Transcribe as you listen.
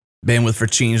Bandwidth for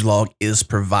Changelog is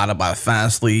provided by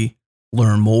Fastly.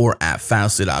 Learn more at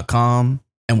fastly.com,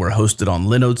 and we're hosted on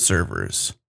Linode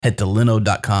servers. Head to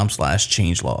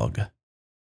linode.com/changelog.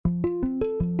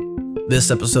 This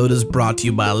episode is brought to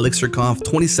you by ElixirConf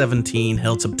 2017,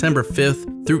 held September 5th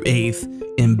through 8th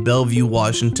in Bellevue,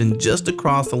 Washington, just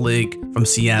across the lake from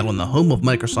Seattle and the home of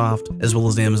Microsoft as well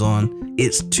as Amazon.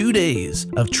 It's 2 days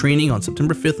of training on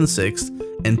September 5th and 6th,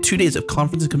 and 2 days of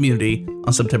conference and community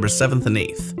on September 7th and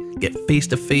 8th. Get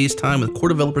face-to-face time with core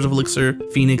developers of Elixir,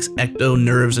 Phoenix, Ecto,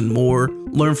 Nerves, and more.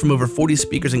 Learn from over 40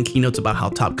 speakers and keynotes about how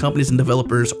top companies and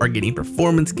developers are getting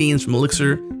performance gains from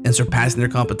Elixir and surpassing their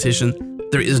competition.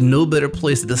 There is no better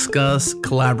place to discuss,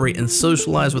 collaborate, and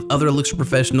socialize with other Elixir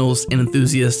professionals and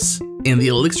enthusiasts. And the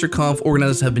ElixirConf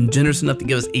organizers have been generous enough to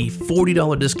give us a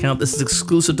 $40 discount. This is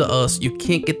exclusive to us. You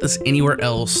can't get this anywhere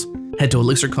else. Head to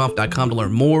elixirconf.com to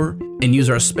learn more and use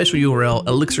our special URL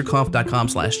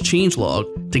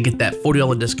elixirconf.com/changelog to get that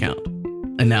 $40 discount.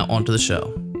 And now on to the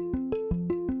show.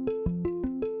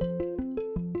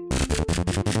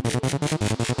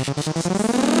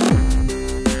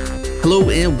 Hello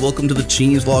and welcome to the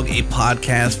Changelog, a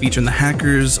podcast featuring the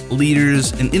hackers,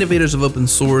 leaders, and innovators of open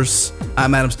source.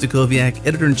 I'm Adam Stacoviak,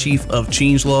 editor-in-chief of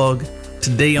Changelog.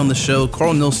 Today on the show,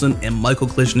 Karl, Nilsson, and Michael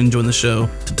Klishin join the show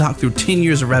to talk through 10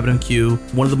 years of RabbitMQ,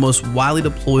 one of the most widely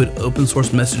deployed open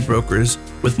source message brokers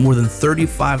with more than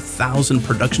 35,000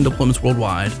 production deployments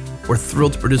worldwide. We're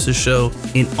thrilled to produce this show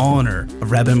in honor of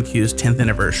RabbitMQ's 10th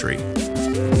anniversary.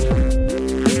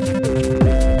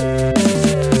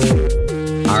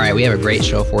 All right, we have a great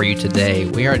show for you today.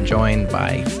 We are joined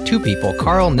by two people,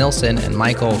 Karl Nilsson and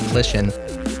Michael Klishin,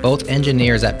 both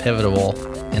engineers at Pivotal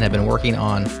and have been working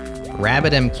on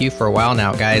RabbitMQ for a while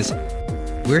now. Guys,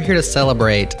 we're here to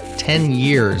celebrate 10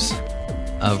 years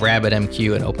of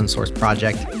RabbitMQ, an open source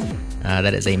project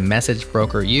that is a message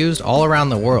broker used all around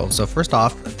the world. So first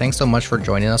off, thanks so much for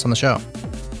joining us on the show.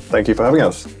 Thank you for having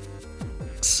us.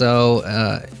 So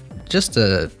just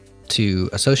to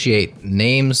associate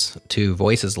names to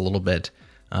voices a little bit,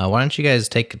 why don't you guys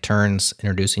take turns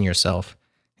introducing yourself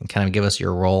and kind of give us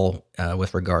your role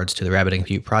with regards to the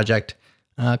RabbitMQ project.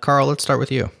 Karl, let's start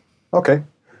with you. Okay.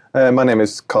 My name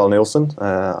is Karl Nilsson.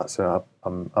 So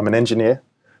I'm an engineer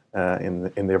in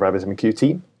the RabbitMQ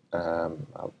team.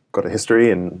 I've got a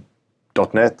history in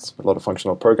 .NET, a lot of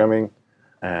functional programming,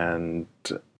 and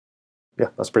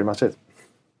yeah, that's pretty much it.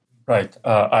 Right.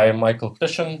 I am Michael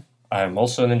Klishin. I'm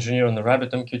also an engineer on the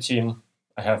RabbitMQ team.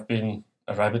 I have been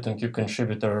a RabbitMQ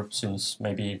contributor since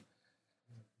maybe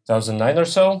 2009 or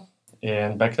so.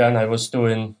 And back then I was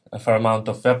doing a fair amount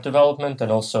of web development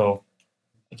and also,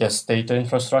 I guess, data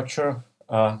infrastructure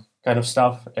kind of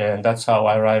stuff. And that's how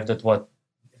I arrived at what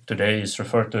today is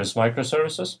referred to as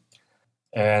microservices.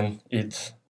 And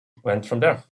it went from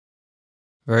there.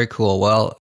 Very cool.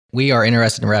 Well, we are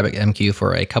interested in RabbitMQ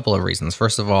for a couple of reasons.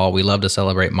 First of all, we love to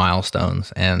celebrate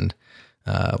milestones, and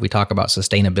we talk about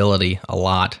sustainability a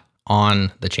lot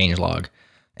on the changelog.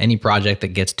 Any project that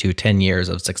gets to 10 years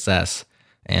of success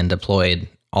and deployed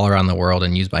all around the world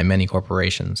and used by many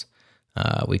corporations,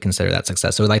 we consider that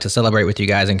success. So we'd like to celebrate with you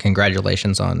guys, and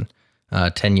congratulations on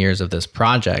 10 years of this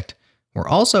project. We're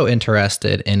also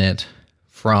interested in it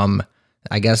from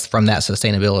that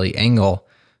sustainability angle.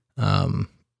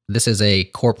 This is a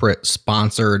corporate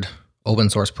sponsored open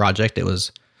source project. It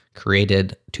was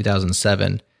created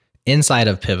 2007 inside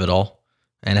of Pivotal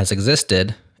and has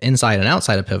existed inside and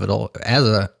outside of Pivotal as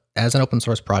an open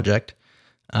source project,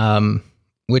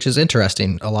 which is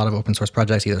interesting. A lot of open source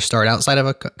projects either start outside of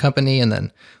a company and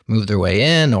then move their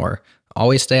way in, or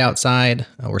always stay outside.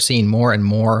 We're seeing more and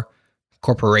more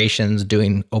corporations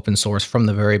doing open source from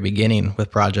the very beginning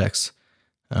with projects.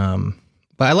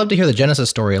 But I'd love to hear the genesis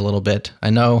story a little bit.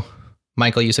 I know,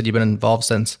 Michael, you said you've been involved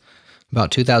since about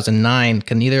 2009.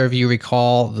 Can either of you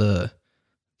recall the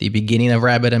beginning of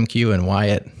RabbitMQ and why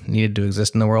it needed to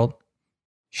exist in the world?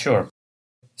 Sure.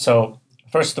 So,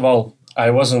 first of all, I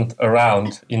wasn't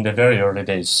around in the very early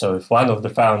days. So if one of the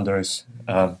founders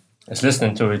is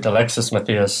listening to it, Alexis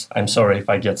Matthias, I'm sorry if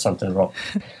I get something wrong.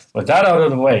 With that out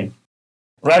of the way,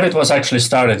 Rabbit was actually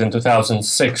started in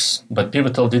 2006, but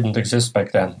Pivotal didn't exist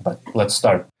back then. But let's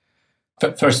start.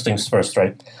 First things first,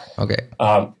 right? Okay.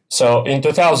 So in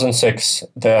 2006,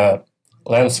 the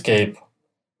landscape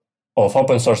of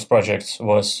open source projects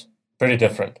was pretty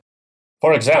different.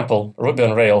 For example, Ruby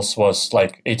on Rails was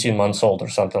like 18 months old or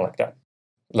something like that.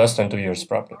 Less than 2 years,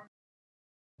 probably.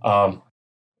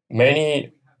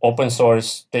 Many open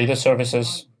source data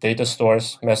services, data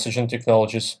stores, messaging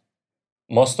technologies,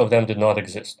 most of them did not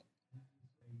exist.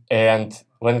 And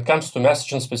when it comes to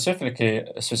messaging specifically,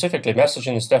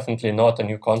 messaging is definitely not a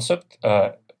new concept.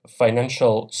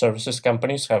 financial services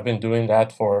companies have been doing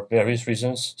that for various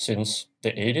reasons since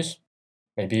the 80s,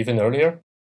 maybe even earlier.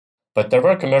 But there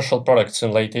were commercial products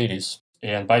in late 80s.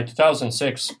 And by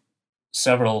 2006,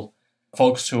 several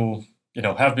folks who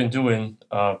have been doing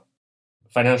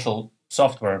financial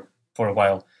software for a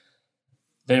while,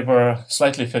 they were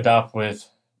slightly fed up with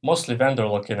mostly vendor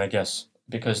lock-in, I guess,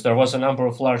 because there was a number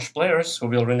of large players who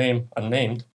will remain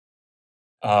unnamed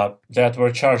that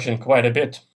were charging quite a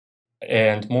bit.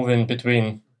 And moving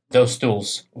between those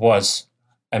tools was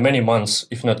many months,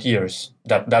 if not years,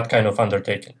 that kind of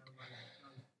undertaking.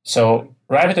 So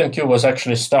RabbitMQ was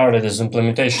actually started as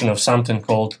implementation of something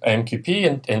called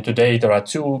AMQP, and today there are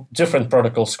two different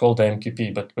protocols called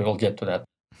AMQP, but we will get to that.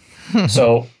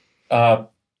 So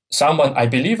someone, I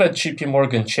believe at JP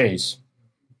Morgan Chase,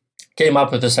 came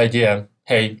up with this idea,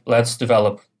 hey, let's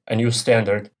develop a new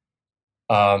standard.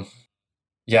 All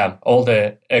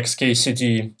the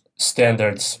XKCD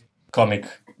standards, comic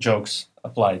jokes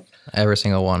applied. Every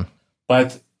single one.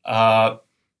 But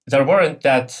there weren't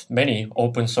that many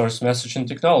open source messaging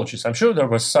technologies. I'm sure there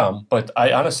was some, but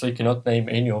I honestly cannot name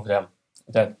any of them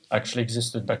that actually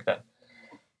existed back then.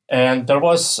 And there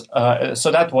was,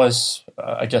 that was,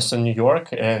 I guess, in New York,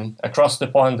 and across the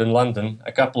pond in London,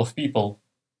 a couple of people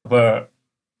were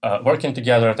working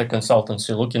together at a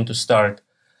consultancy, looking to start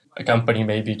a company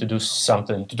maybe to do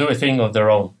something, to do a thing of their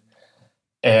own.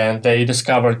 And they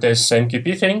discovered this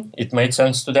MQP thing. It made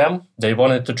sense to them. They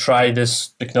wanted to try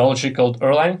this technology called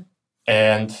Erlang.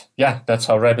 And that's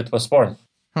how Rabbit was born.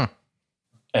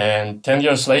 And 10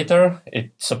 years later,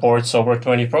 it supports over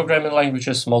 20 programming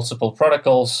languages, multiple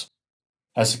protocols,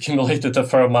 has accumulated a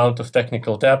fair amount of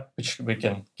technical debt, which we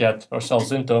can get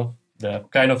ourselves into, the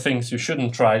kind of things you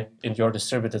shouldn't try in your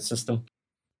distributed system.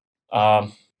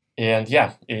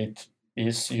 It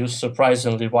is used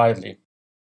surprisingly widely.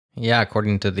 Yeah,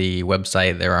 according to the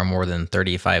website, there are more than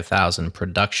 35,000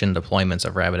 production deployments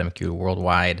of RabbitMQ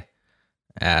worldwide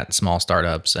at small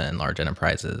startups and large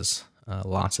enterprises.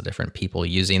 Lots of different people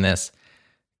using this.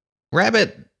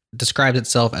 Rabbit describes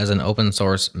itself as an open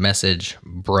source message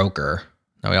broker.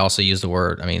 Now, we also use the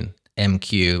word,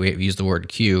 MQ, we use the word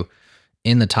Q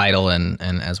in the title. And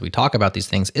as we talk about these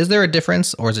things, is there a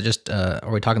difference, or is it just,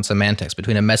 are we talking semantics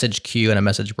between a message queue and a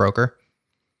message broker?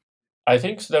 I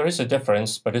think there is a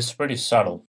difference, but it's pretty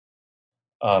subtle.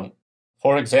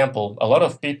 For example, a lot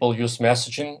of people use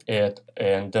messaging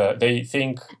and they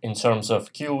think in terms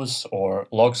of queues or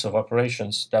logs of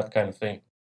operations, that kind of thing.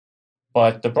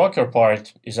 But the broker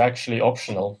part is actually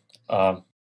optional.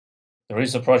 There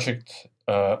is a project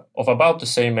of about the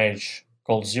same age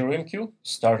called ZeroMQ,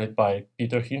 started by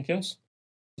Peter Hinkins,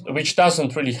 which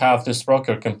doesn't really have this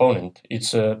broker component.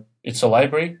 It's a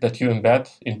library that you embed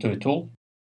into a tool.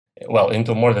 Well,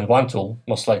 into more than one tool,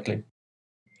 most likely.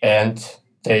 And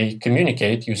they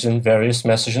communicate using various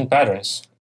messaging patterns.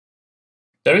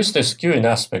 There is this queuing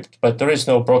aspect, but there is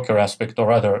no broker aspect, or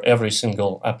rather, every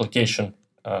single application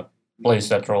plays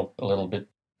that role a little bit.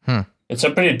 It's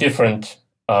a pretty different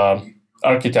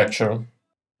architecture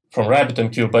from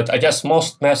RabbitMQ, but I guess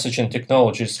most messaging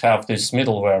technologies have this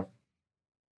middleware.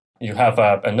 You have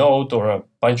a node or a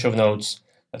bunch of nodes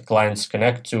that clients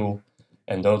connect to,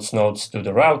 and those nodes do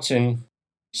the routing,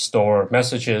 store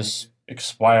messages,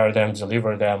 expire them,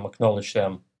 deliver them, acknowledge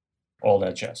them, all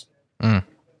that jazz.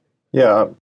 Yeah,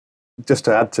 just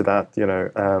to add to that,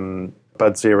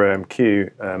 about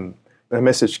ZeroMQ, a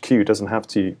message queue doesn't have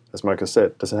to, as Michael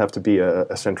said, doesn't have to be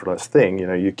a centralized thing.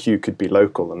 Your queue could be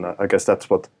local, and I guess that's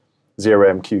what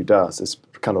ZeroMQ does. It's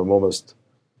kind of almost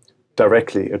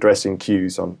directly addressing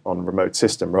queues on remote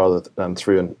system rather than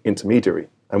through an intermediary.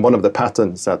 And one of the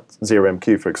patterns that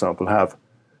ZeroMQ, for example, have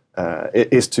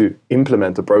is to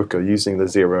implement a broker using the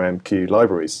ZeroMQ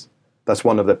libraries. That's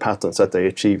one of the patterns that they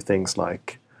achieve things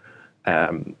like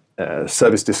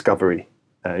service discovery,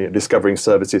 discovering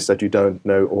services that you don't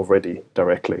know already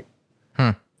directly.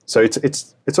 So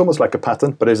it's almost like a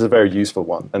pattern, but it's a very useful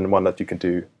one, and one that you can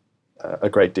do a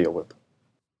great deal with.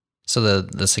 So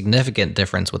the significant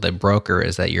difference with a broker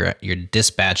is that you're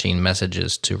dispatching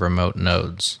messages to remote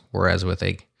nodes, whereas with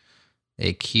a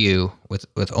queue,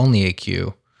 with only a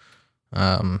queue,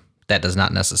 that does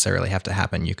not necessarily have to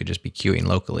happen. You could just be queuing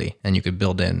locally, and you could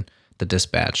build in the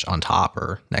dispatch on top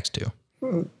or next to.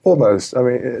 Almost.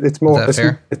 It's more. Is that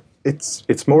fair?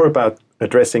 It's more about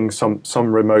addressing some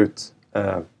remote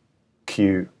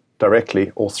queue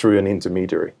directly or through an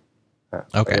intermediary.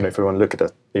 Okay. If we want to look at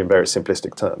it in very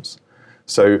simplistic terms.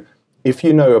 So if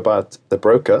you know about the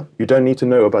broker, you don't need to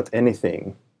know about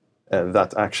anything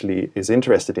that actually is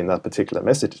interested in that particular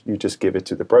message. You just give it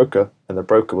to the broker, and the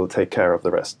broker will take care of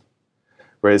the rest.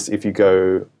 Whereas if you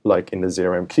go like in the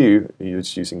ZeroMQ, you're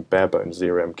just using bare bones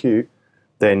ZeroMQ,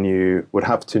 then you would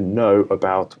have to know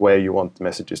about where you want the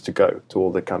messages to go to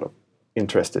all the kind of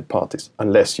interested parties,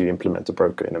 unless you implement a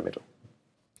broker in the middle.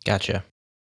 Gotcha.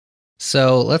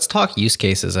 So let's talk use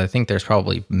cases. I think there's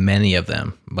probably many of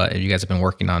them, but you guys have been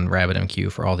working on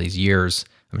RabbitMQ for all these years.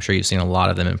 I'm sure you've seen a lot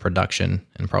of them in production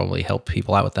and probably help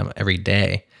people out with them every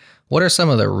day. What are some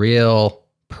of the real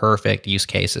perfect use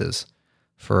cases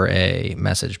for a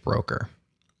message broker?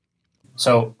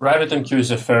 So RabbitMQ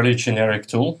is a fairly generic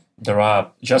tool. There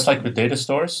are, just like with data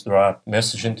stores, there are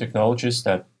messaging technologies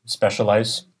that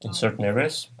specialize in certain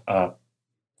areas.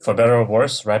 For better or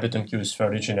worse, RabbitMQ is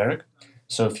fairly generic.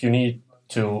 So if you need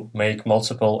to make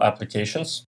multiple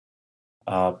applications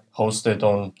hosted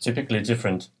on typically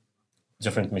different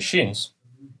machines,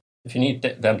 if you need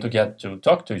them to get to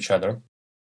talk to each other,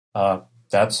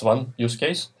 that's one use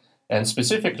case. And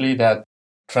specifically that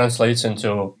translates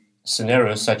into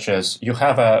scenarios such as you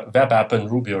have a web app in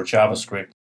Ruby or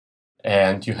JavaScript,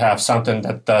 and you have something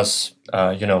that does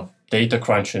data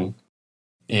crunching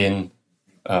in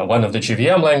one of the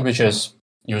JVM languages,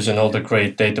 using all the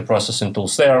great data processing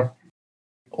tools there,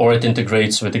 or it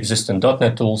integrates with existing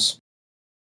 .NET tools,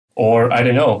 or I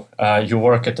don't know, you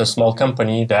work at a small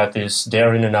company that is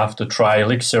daring enough to try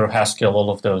Elixir, Haskell,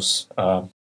 all of those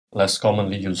less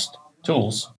commonly used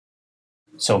tools.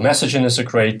 So messaging is a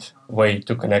great way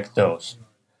to connect those.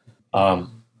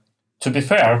 To be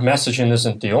fair, messaging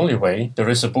isn't the only way. There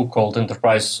is a book called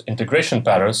Enterprise Integration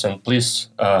Patterns, and please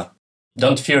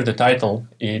don't fear the title.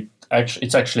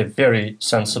 It's actually a very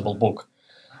sensible book.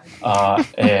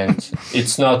 And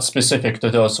it's not specific to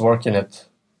those working at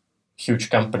huge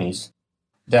companies.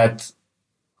 That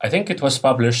I think it was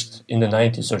published in the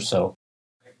 90s or so.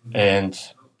 And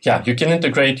yeah, you can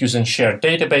integrate using shared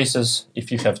databases.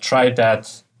 If you have tried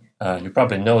that, you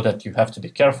probably know that you have to be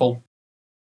careful.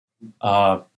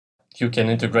 You can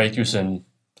integrate using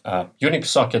Unix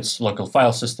sockets, local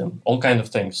file system, all kinds of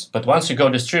things. But once you go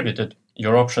distributed,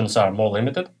 your options are more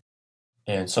limited.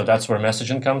 And so that's where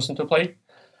messaging comes into play.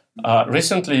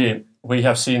 Recently, we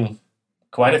have seen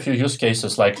quite a few use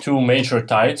cases, like two major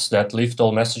tides that lift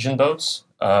all messaging boats.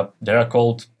 They are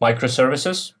called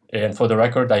microservices. And for the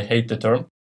record, I hate the term.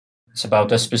 It's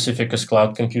about as specific as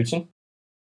cloud computing.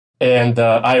 And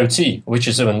IoT, which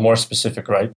is even more specific,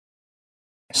 right?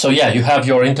 So yeah, you have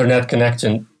your internet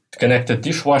connected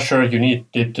dishwasher. You need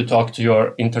it to talk to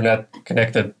your internet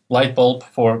connected light bulb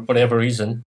for whatever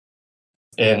reason.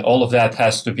 And all of that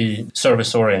has to be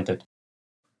service oriented.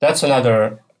 That's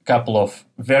another couple of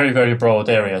very, very broad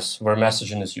areas where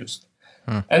messaging is used.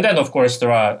 And then, of course,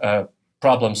 there are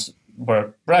problems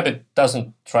where Rabbit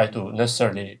doesn't try to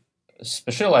necessarily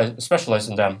specialize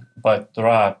in them, but there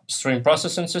are stream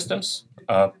processing systems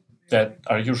that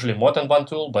are usually more than one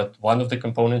tool, but one of the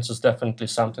components is definitely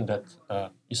something that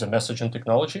is a messaging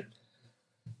technology.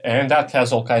 And that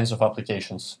has all kinds of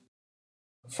applications,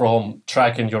 from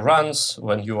tracking your runs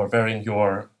when you are varying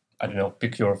your,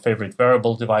 pick your favorite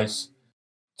wearable device,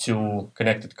 to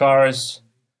connected cars,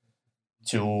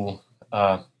 to,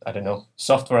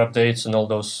 software updates and all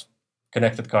those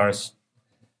connected cars.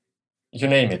 You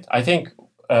name it. I think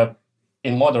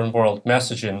in modern world,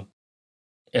 messaging,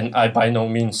 and I by no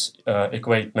means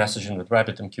equate messaging with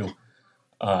RabbitMQ,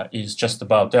 is just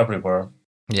about everywhere.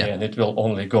 Yeah. And it will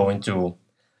only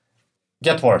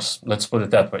get worse. Let's put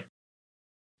it that way.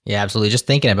 Yeah, absolutely. Just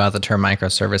thinking about the term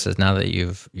microservices now that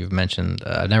you've mentioned,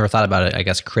 I've never thought about it, I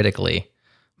guess, critically.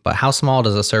 But how small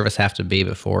does a service have to be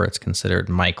before it's considered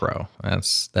micro?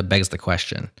 That begs the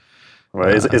question.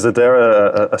 Right. Is it there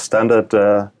a standard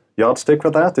yardstick for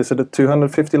that? Is it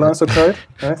 250 lines of code?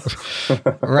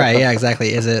 Right. Yeah.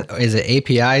 Exactly. Is it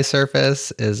API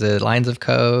surface? Is it lines of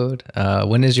code?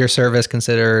 When is your service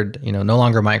considered no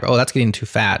longer micro? Oh, that's getting too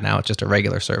fat. Now it's just a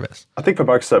regular service. I think for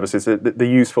microservices, the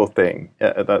useful thing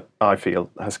that I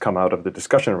feel has come out of the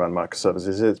discussion around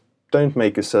microservices is don't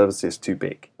make your services too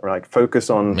big. Right. Focus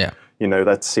on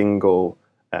that single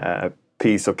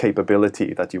piece of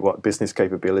capability that you want, business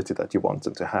capability that you want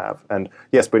them to have. And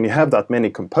yes, when you have that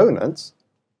many components,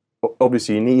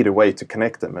 obviously you need a way to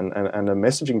connect them. And a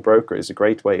messaging broker is a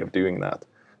great way of doing that.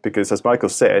 Because as Michael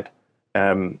said,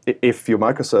 if your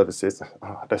microservices,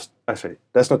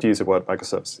 let's not use the word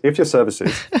microservice. If your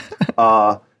services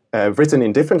are written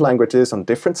in different languages on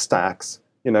different stacks,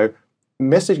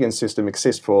 messaging system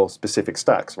exists for specific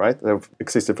stacks, right? They've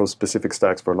existed for specific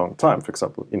stacks for a long time. For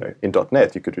example, in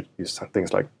 .NET, you could use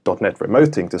things like .NET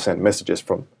remoting to send messages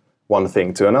from one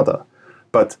thing to another.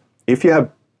 But if you have,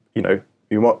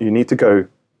 you need to go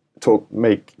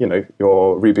make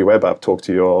your Ruby web app talk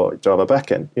to your Java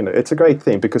backend. It's a great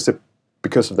thing because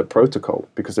because of the protocol,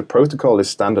 because the protocol is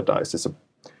standardized. It's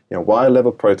a wire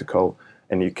level protocol,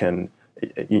 and you can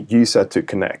use that to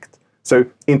connect. So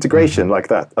integration like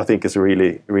that, I think, is a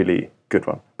really, really good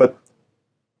one. But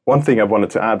one thing I wanted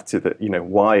to add to the,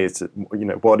 why is it,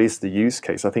 what is the use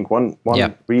case? I think one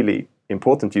really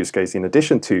important use case, in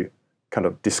addition to kind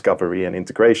of discovery and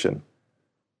integration,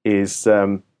 is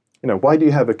why do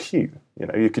you have a queue?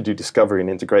 You could do discovery and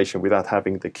integration without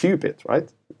having the queue bit, right?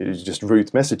 You just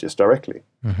route messages directly.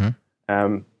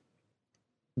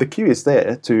 The queue is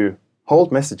there to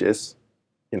hold messages,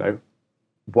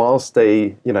 whilst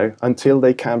they, until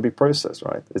they can be processed,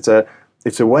 right?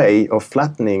 It's a way of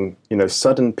flattening,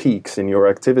 sudden peaks in your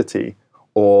activity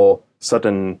or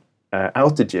sudden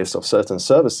outages of certain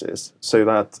services, so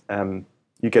that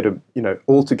you get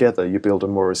altogether you build a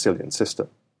more resilient system.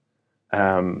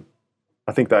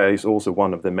 I think that is also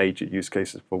one of the major use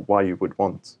cases for why you would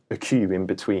want a queue in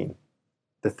between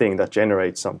the thing that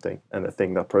generates something and the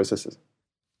thing that processes.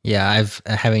 Yeah,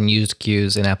 having used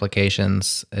queues in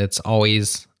applications, it's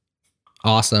always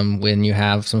awesome when you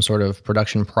have some sort of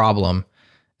production problem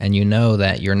and you know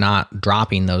that you're not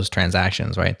dropping those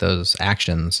transactions, right? Those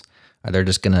actions, they're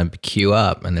just going to queue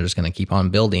up and they're just going to keep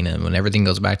on building. And when everything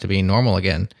goes back to being normal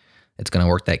again, it's going to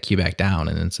work that queue back down.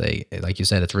 And it's like you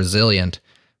said, it's resilient.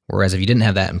 Whereas if you didn't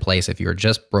have that in place, if you were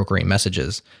just brokering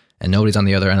messages and nobody's on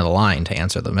the other end of the line to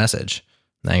answer the message,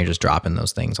 now you're just dropping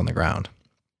those things on the ground.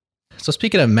 So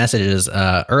speaking of messages,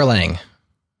 Erlang,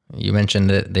 you mentioned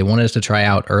that they wanted us to try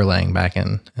out Erlang back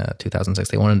in 2006.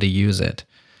 They wanted to use it.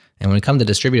 And when it comes to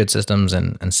distributed systems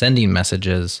and sending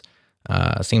messages,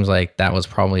 it seems like that was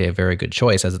probably a very good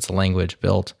choice, as it's a language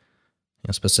built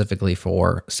specifically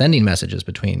for sending messages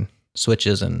between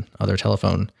switches and other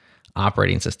telephone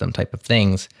operating system type of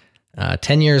things.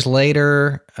 10 years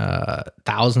later,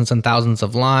 thousands and thousands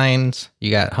of lines.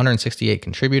 You got 168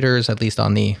 contributors, at least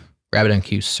on the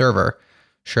RabbitMQ server.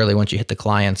 Surely once you hit the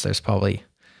clients, there's probably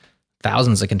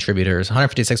thousands of contributors,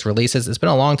 156 releases. It's been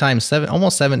a long time,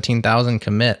 almost 17,000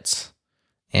 commits.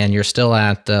 And you're still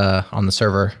at, on the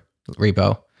server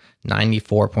repo,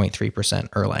 94.3%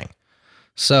 Erlang.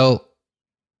 So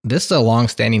this is a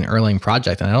long-standing Erlang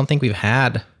project, and I don't think we've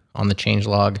had on the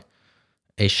Changelog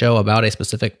a show about a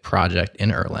specific project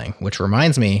in Erlang, which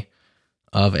reminds me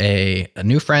of a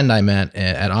new friend I met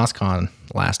at OSCON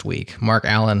last week. Mark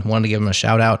Allen, wanted to give him a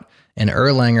shout out, an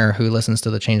Erlanger who listens to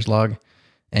the Changelog.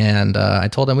 And I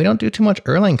told him we don't do too much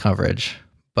Erlang coverage,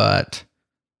 but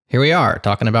here we are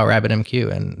talking about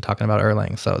RabbitMQ and talking about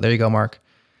Erlang. So there you go, Mark.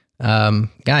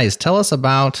 Guys, tell us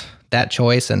about that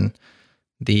choice and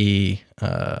the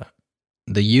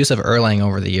use of Erlang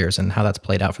over the years and how that's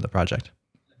played out for the project.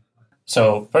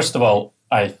 So first of all,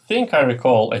 I think I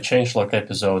recall a Changelog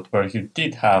episode where you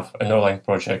did have an Erlang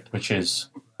project, which was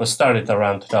started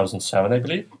around 2007, I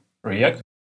believe, React.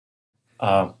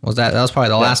 Was that was probably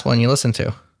the last one you listened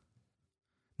to?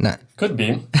 No. Could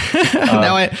be.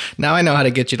 Now I know how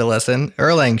to get you to listen.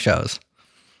 Erlang shows.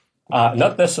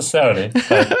 Not necessarily,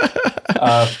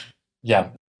 but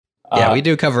yeah. Yeah, we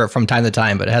do cover it from time to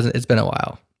time, but it's been a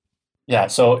while. Yeah,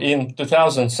 so in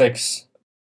 2006,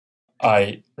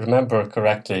 I remember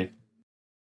correctly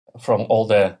from all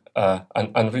the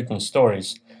unwritten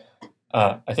stories,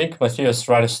 I think Matthias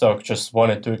Radestock just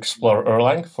wanted to explore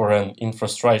Erlang for an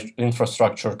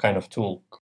infrastructure kind of tool.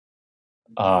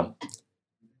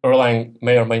 Erlang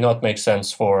may or may not make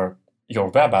sense for your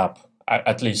web app,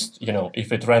 at least,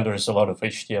 if it renders a lot of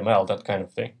HTML, that kind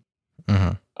of thing.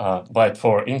 Mm-hmm. But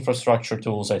for infrastructure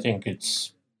tools, I think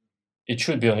it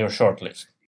should be on your shortlist,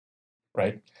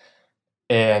 right?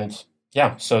 And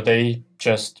yeah, so they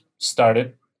just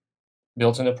started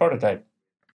building a prototype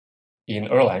in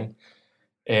Erlang.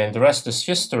 And the rest is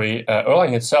history.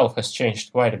 Erlang itself has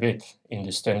changed quite a bit in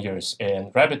these 10 years.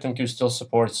 And RabbitMQ still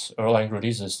supports Erlang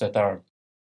releases that are,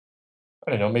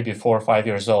 I don't know, maybe 4 or 5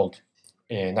 years old.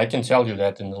 And I can tell you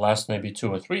that in the last maybe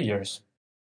 2 or 3 years,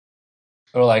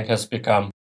 Erlang has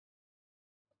become,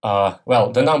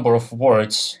 the number of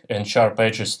words and sharp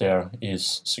edges there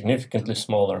is significantly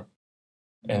smaller.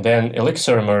 And then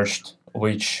Elixir emerged,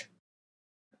 which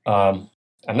I'm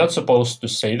not supposed to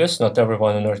say this, not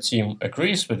everyone on our team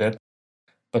agrees with it,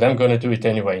 but I'm going to do it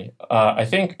anyway. I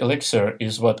think Elixir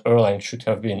is what Erlang should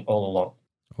have been all along.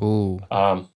 Ooh.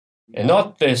 And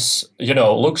not this,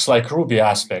 looks like Ruby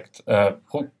aspect.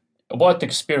 What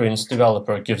experienced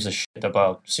developer gives a shit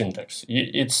about syntax?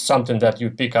 It's something that you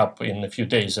pick up in a few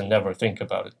days and never think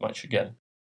about it much again.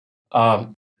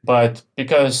 But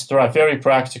because there are very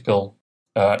practical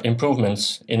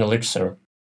improvements in Elixir,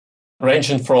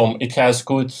 ranging from it has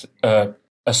good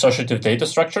associative data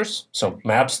structures, so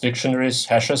maps, dictionaries,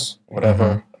 hashes,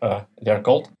 whatever they're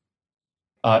called,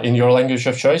 in your language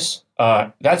of choice.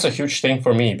 That's a huge thing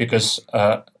for me because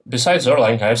besides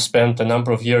Erlang, I've spent a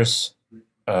number of years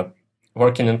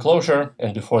working in Clojure,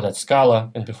 and before that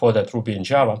Scala, and before that Ruby and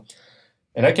Java.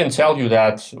 And I can tell you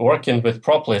that working with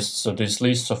prop lists, so these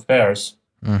lists of pairs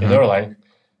in Erlang,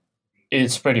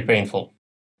 it's pretty painful.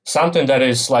 Something that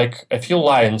is like a few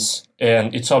lines,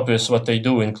 and it's obvious what they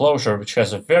do in Clojure, which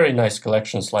has a very nice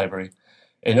collections library.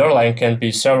 In Erlang can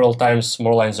be several times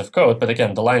more lines of code, but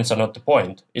again, the lines are not the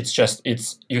point. It's just,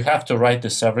 you have to write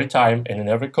this every time, and in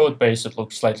every code base it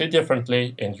looks slightly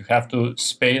differently, and you have to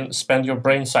spend your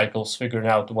brain cycles figuring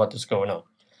out what is going on.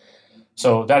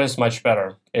 So that is much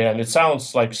better. And it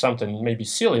sounds like something maybe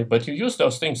silly, but you use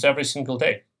those things every single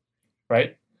day,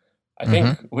 right? I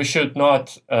think we should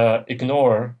not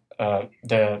ignore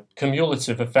the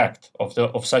cumulative effect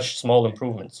of such small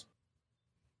improvements.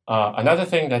 Another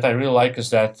thing that I really like is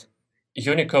that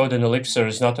Unicode and Elixir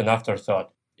is not an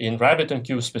afterthought. In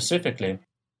RabbitMQ specifically,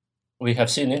 we have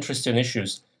seen interesting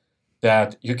issues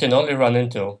that you can only run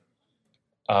into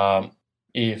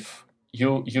if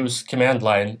you use command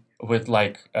line with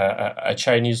like a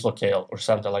Chinese locale or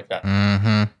something like that.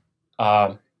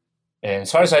 And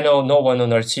as far as I know, no one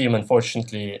on our team,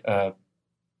 unfortunately,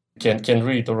 can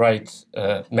read or write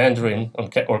Mandarin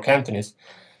or Cantonese.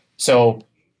 So,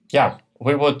 yeah,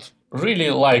 we would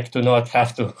really like to not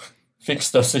have to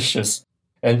fix those issues.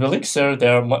 And with Elixir, they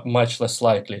are much less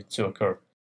likely to occur.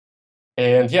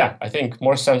 And yeah, I think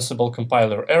more sensible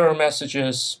compiler error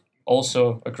messages,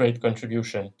 also a great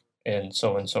contribution, and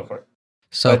so on and so forth.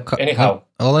 So anyhow,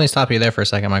 let me stop you there for a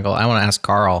second, Michael. I want to ask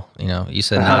Karl. You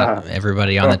said not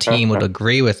everybody on the team would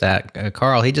agree with that.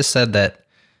 Karl, he just said that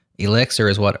Elixir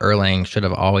is what Erlang should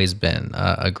have always been.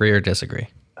 Agree or disagree?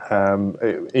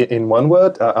 In one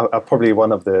word, I'm probably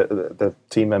one of the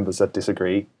team members that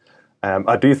disagree.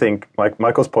 I do think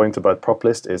Michael's point about prop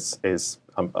list is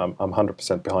I'm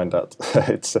 100% behind that.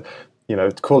 It's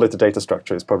to call it a data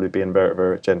structure is probably being very,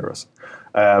 very generous.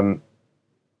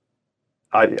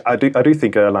 I do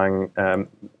think Erlang,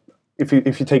 if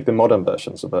you take the modern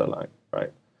versions of Erlang,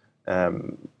 right,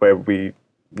 where we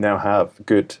now have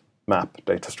good map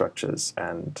data structures,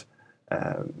 and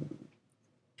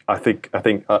I think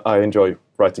I enjoy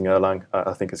writing Erlang.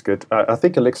 I think it's good. I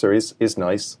think Elixir is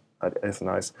nice. It's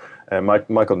nice.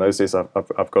 Michael knows this.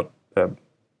 I've got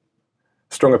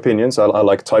strong opinions. I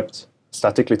like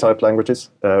statically typed languages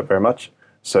very much.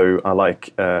 So I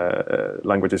like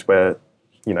languages where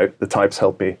the types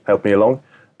help me along,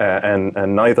 and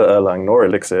neither Erlang nor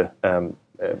Elixir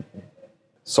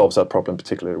solves that problem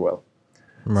particularly well.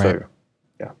 Right. So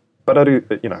yeah, but I do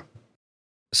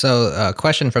So a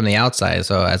question from the outside.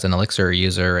 So as an Elixir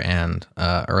user and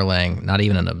Erlang, not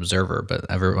even an observer, but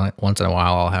every once in a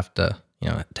while I'll have to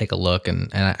take a look,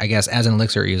 and I guess as an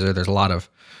Elixir user, there's a lot of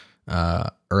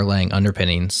Erlang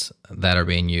underpinnings that are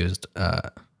being used.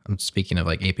 I'm speaking of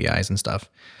like APIs and stuff.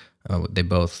 They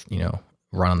both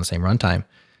run on the same runtime.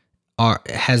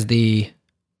 Has the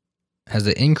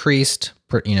increased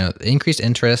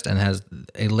interest, and has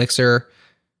Elixir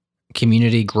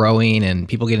community growing and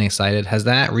people getting excited, has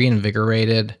that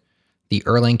reinvigorated the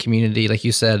Erlang community? Like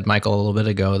you said, Michael, a little bit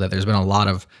ago, that there's been a lot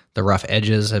of the rough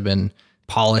edges have been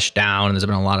polished down, and there's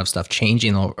been a lot of stuff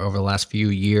changing over the last few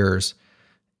years.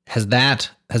 Has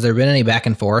there been any back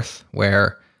and forth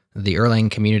where the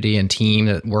Erlang community and team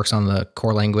that works on the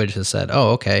core language has said,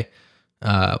 oh, okay,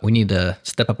 we need to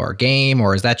step up our game,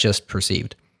 or is that just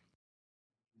perceived?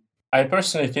 I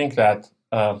personally think that,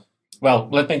 well,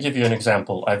 let me give you an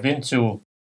example. I've been to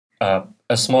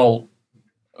a small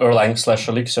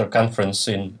Erlang/Elixir conference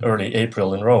in early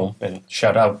April in Rome, and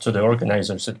shout out to the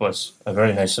organizers. It was a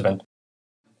very nice event.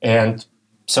 And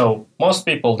so most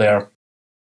people there,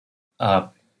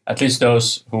 at least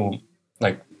those who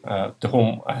to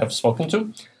whom I have spoken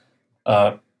to,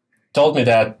 told me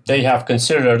that they have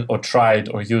considered or tried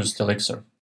or used Elixir.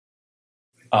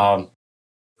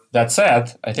 That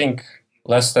said, I think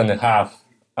less than half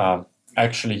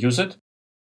actually use it,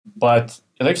 but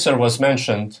Elixir was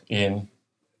mentioned in,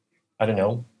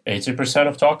 80%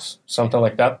 of talks, something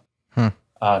like that.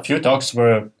 A few talks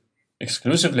were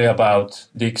exclusively about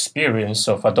the experience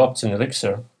of adopting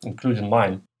Elixir, including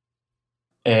mine.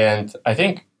 And I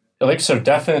think Elixir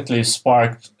definitely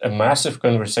sparked a massive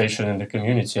conversation in the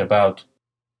community about,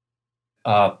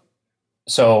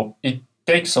 so it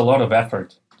takes a lot of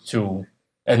effort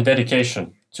and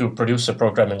dedication to produce a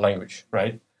programming language,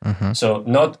 right? Mm-hmm. So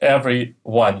not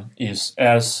everyone is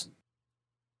as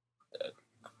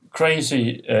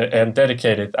crazy and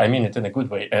dedicated, I mean it in a good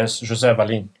way, as José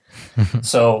Valim.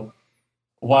 So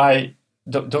why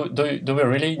do we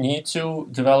really need to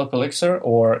develop Elixir,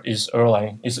 or is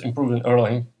improving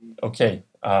Erlang okay?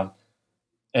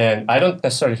 And I don't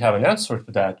necessarily have an answer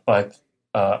to that, but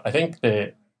I think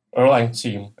the Erlang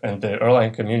team and the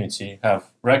Erlang community have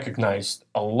recognized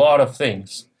a lot of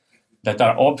things that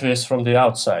are obvious from the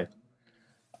outside.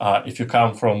 If you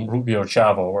come from Ruby or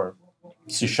Java or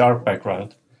C#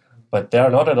 background, but they are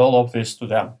not at all obvious to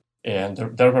them.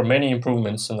 And there were many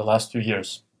improvements in the last 2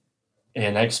 years.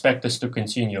 And I expect this to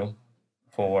continue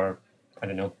for,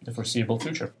 the foreseeable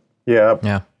future.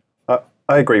 Yeah.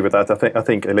 I agree with that. I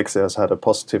think Elixir has had a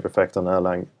positive effect on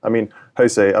Erlang.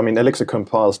 Elixir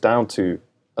compiles down to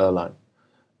Erlang.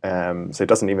 So it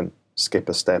doesn't even skip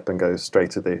a step and go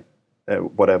straight to the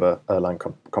whatever Erlang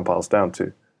compiles down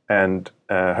to. And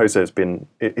Jose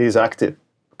is active,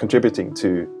 contributing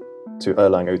to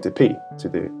Erlang OTP, to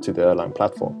the Erlang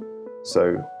platform.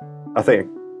 So I think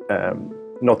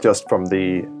not just from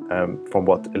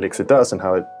what Elixir does and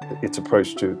how its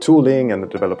approach to tooling and the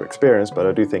developer experience, but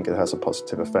I do think it has a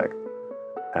positive effect.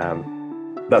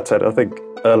 That said, I think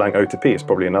Erlang OTP is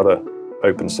probably another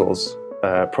open source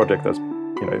project that's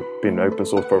been open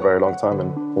source for a very long time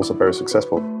and also very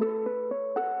successful.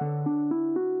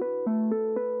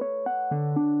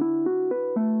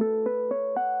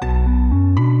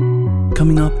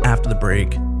 Coming up after the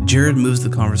break, Jared moves the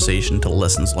conversation to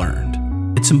lessons learned.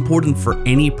 It's important for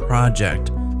any project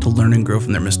to learn and grow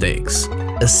from their mistakes,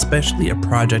 especially a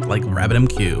project like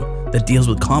RabbitMQ that deals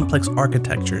with complex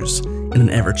architectures in an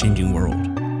ever-changing world.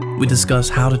 We discuss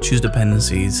how to choose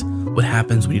dependencies, what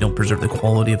happens when you don't preserve the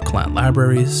quality of client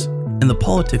libraries, and the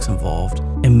politics involved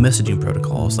in messaging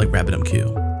protocols like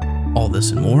RabbitMQ. All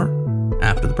this and more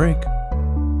after the break.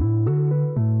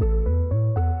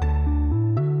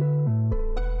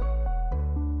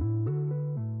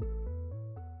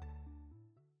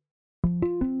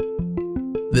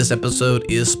 This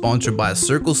episode is sponsored by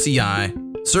CircleCI.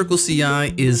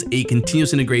 CircleCI is a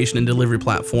continuous integration and delivery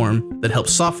platform that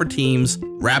helps software teams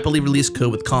rapidly release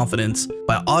code with confidence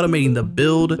by automating the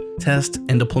build, test,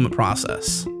 and deployment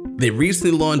process. They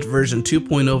recently launched version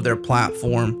 2.0 of their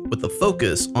platform with a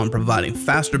focus on providing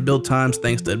faster build times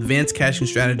thanks to advanced caching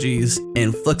strategies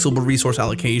and flexible resource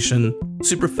allocation.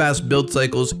 Super fast build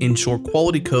cycles ensure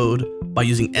quality code by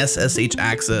using SSH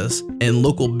access and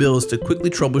local builds to quickly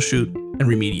troubleshoot and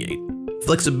remediate.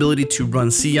 Flexibility to run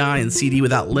CI and CD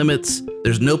without limits.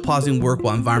 There's no pausing work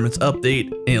while environments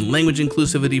update, and language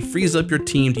inclusivity frees up your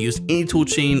team to use any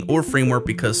toolchain or framework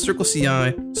because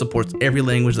CircleCI supports every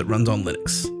language that runs on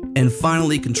Linux. And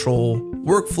finally, control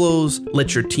workflows.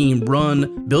 Let your team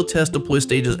run, build, test, deploy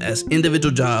stages as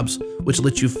individual jobs, which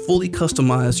lets you fully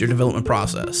customize your development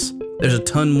process. There's a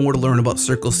ton more to learn about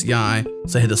CircleCI,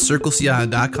 so head to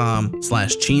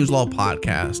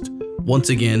circleci.com/changelogpodcast. Once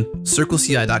again,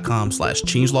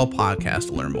 circleci.com/changelogpodcast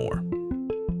to learn more.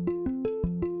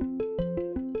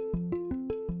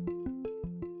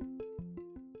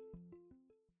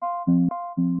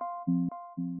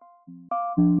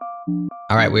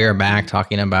 All right, we are back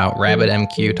talking about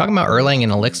RabbitMQ, talking about Erlang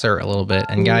and Elixir a little bit.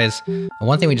 And guys,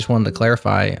 one thing we just wanted to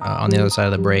clarify on the other side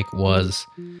of the break was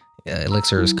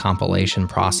Elixir's compilation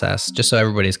process, just so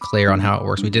everybody's clear on how it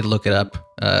works. We did look it up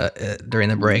during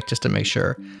the break just to make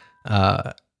sure.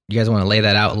 You guys want to lay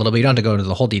that out a little bit? You don't have to go into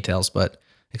the whole details, but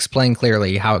explain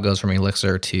clearly how it goes from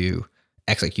Elixir to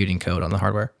executing code on the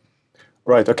hardware.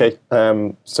 Right, okay.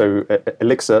 So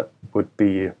Elixir would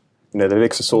be, the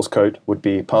Elixir source code would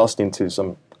be passed into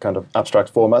some kind of abstract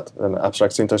format, an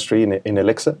abstract syntax tree in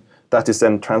Elixir. That is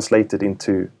then translated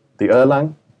into the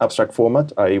Erlang abstract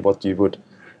format, i.e. what you would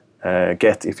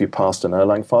get if you passed an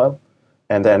Erlang file.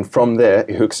 And then from there,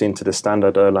 it hooks into the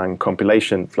standard Erlang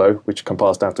compilation flow, which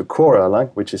compiles down to core Erlang,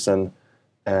 which is an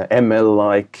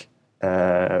ML-like,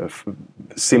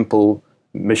 simple,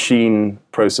 machine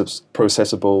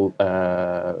processable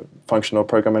functional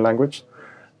programming language.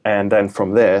 And then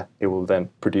from there, it will then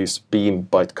produce Beam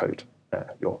bytecode,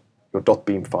 your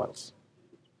 .beam files.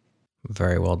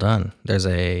 Very well done. There's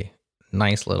a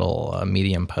nice little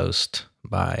Medium post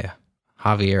by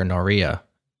Javier Noria,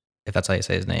 if that's how you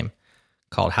say his name,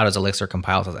 called How Does Elixir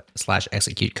Compile /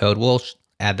 Execute Code. We'll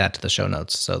add that to the show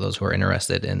notes. So those who are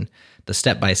interested in the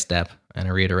step-by-step and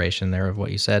a reiteration there of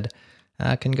what you said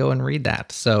can go and read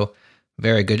that. So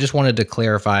very good. Just wanted to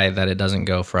clarify that it doesn't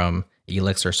go from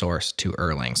Elixir source to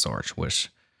Erlang source, which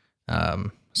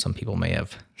some people may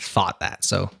have thought that.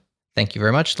 So thank you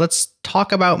very much. Let's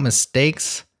talk about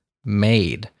mistakes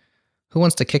made. Who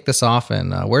wants to kick this off,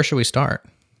 and where should we start?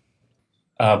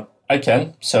 I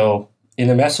can. So in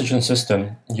the messaging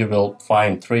system, you will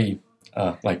find three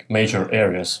major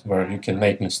areas where you can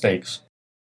make mistakes.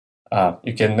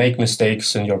 You can make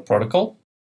mistakes in your protocol,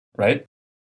 right?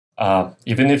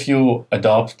 Even if you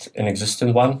adopt an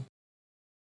existing one,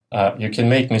 you can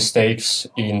make mistakes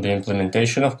in the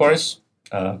implementation, of course.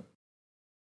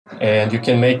 And you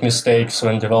can make mistakes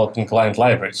when developing client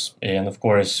libraries. And of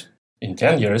course, in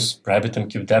 10 years,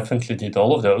 RabbitMQ definitely did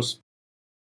all of those.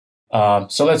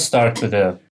 So let's start with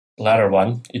the latter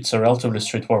one. It's a relatively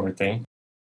straightforward thing.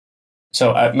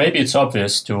 So maybe it's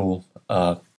obvious to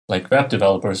like web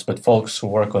developers, but folks who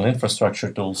work on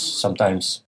infrastructure tools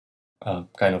sometimes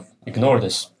kind of ignore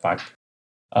this fact.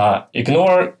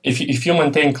 Ignore, if you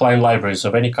maintain client libraries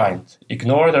of any kind,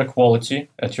 ignore their quality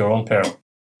at your own peril.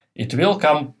 It will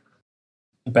come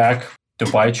back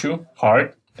to bite you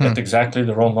hard at exactly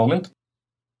the wrong moment.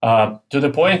 To the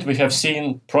point we have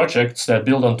seen projects that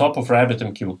build on top of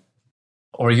RabbitMQ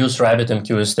or use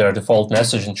RabbitMQ as their default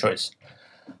messaging choice,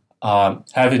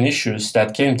 having issues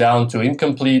that came down to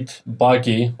incomplete,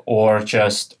 buggy, or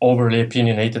just overly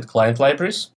opinionated client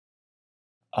libraries.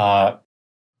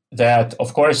 That,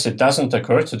 of course, it doesn't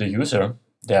occur to the user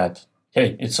that,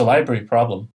 hey, it's a library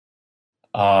problem.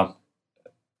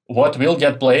 What will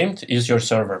get blamed is your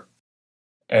server.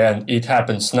 And it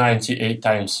happens 98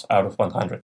 times out of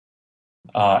 100.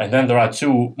 And then there are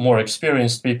two more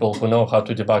experienced people who know how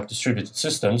to debug distributed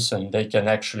systems, and they can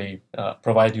actually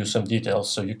provide you some details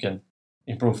so you can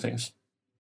improve things.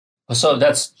 So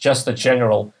that's just a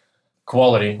general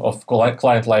quality of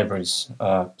client libraries.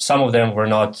 Some of them were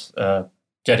not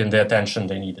getting the attention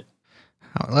they needed.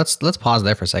 Let's pause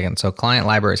there for a second. So client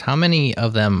libraries, how many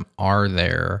of them are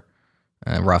there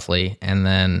roughly? And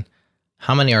then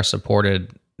how many are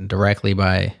supported directly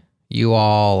by you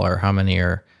all, or how many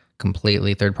are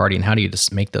completely third party? And how do you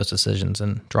just make those decisions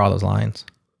and draw those lines?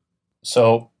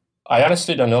 So I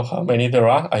honestly don't know how many there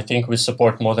are. I think we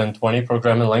support more than 20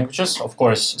 programming languages. Of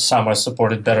course, some are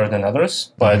supported better than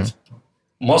others, but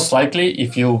most likely,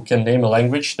 if you can name a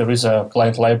language, there is a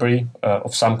client library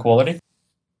of some quality.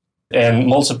 And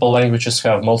multiple languages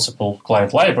have multiple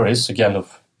client libraries, again,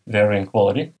 of varying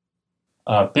quality.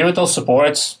 Pivotal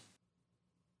supports,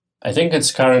 I think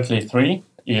it's currently 3.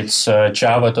 It's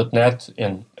Java.NET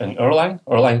and Erlang.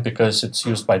 Erlang because it's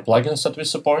used by plugins that we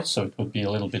support, so it would be a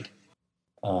little bit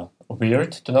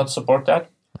weird to not support that.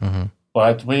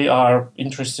 But we are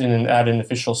interested in adding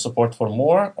official support for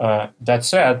more. That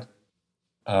said,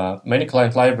 many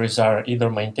client libraries are either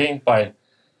maintained by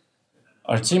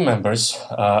our team members,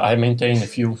 I maintain a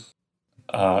few,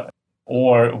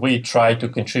 or we try to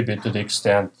contribute to the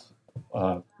extent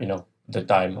the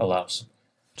time allows.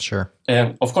 Sure.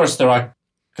 And of course, there are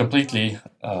completely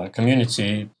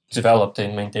community developed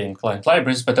and maintained client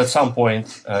libraries, but at some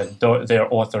point, their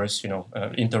authors,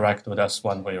 interact with us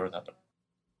one way or another.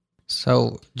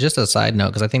 So, just a side note,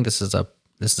 because I think this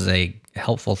is a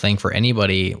helpful thing for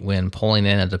anybody when pulling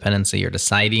in a dependency or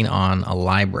deciding on a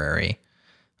library.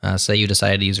 Say you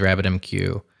decided to use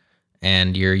RabbitMQ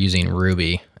and you're using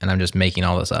Ruby, and I'm just making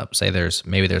all this up. Say there's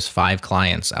 5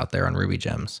 clients out there on Ruby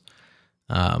gems.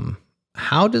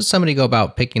 How does somebody go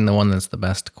about picking the one that's the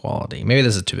best quality? Maybe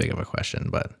this is too big of a question,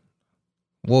 but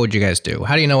what would you guys do?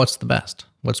 How do you know what's the best?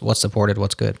 What's supported?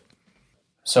 What's good?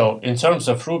 So in terms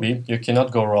of Ruby, you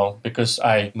cannot go wrong because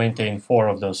I maintain 4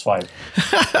 of those 5,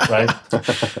 right?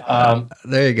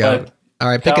 There you go. All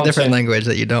right, pick a different language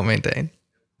that you don't maintain.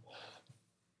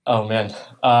 Oh, man.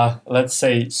 Let's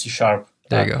say C#.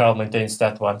 There you go. Karl maintains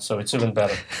that one, so it's even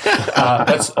better.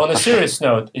 That's on a serious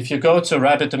note. If you go to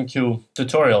RabbitMQ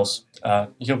tutorials,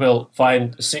 you will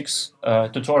find 6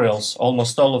 tutorials.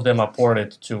 Almost all of them are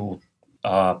ported to,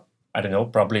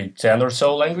 probably 10 or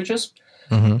so languages.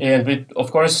 And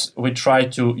we try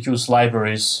to use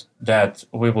libraries that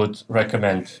we would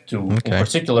recommend to, in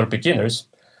particular, beginners,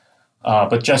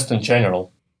 but just in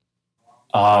general.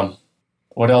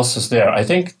 What else is there? I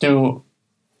think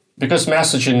because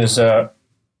messaging is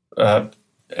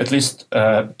at least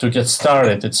to get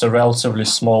started, it's a relatively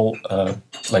small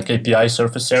API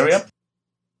surface area.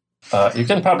 You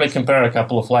can probably compare a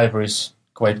couple of libraries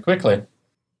quite quickly.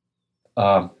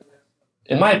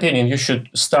 In my opinion, you should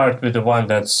start with the one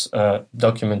that's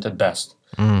documented best.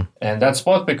 And that's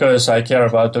both because I care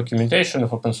about documentation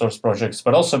of open source projects,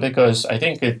 but also because I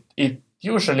think it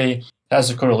usually has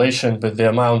a correlation with the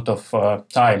amount of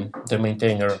time the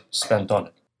maintainer spent on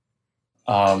it.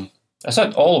 That's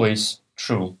not always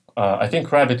true. I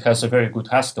think Rabbit has a very good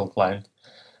Haskell client,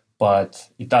 but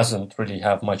it doesn't really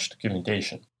have much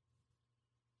documentation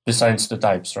besides the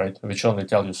types, right, which only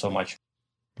tell you so much.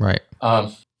 Right.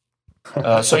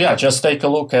 Just take a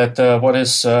look at what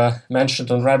is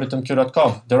mentioned on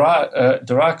RabbitMQ.com. There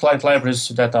are client libraries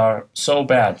that are so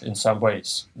bad in some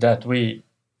ways that we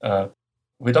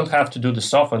we don't have to do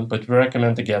this often, but we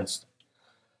recommend against.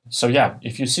 So yeah,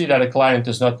 if you see that a client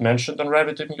is not mentioned on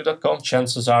RabbitMQ.com,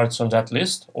 chances are it's on that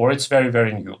list, or it's very,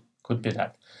 very new. Could be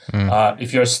that.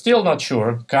 If you're still not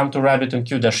sure, come to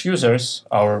RabbitMQ-users,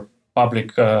 our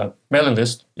public mailing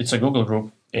list. It's a Google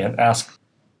group, and ask.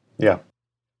 Yeah.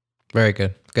 Very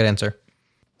good. Good answer.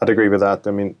 I'd agree with that.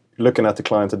 I mean, looking at the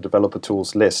client and developer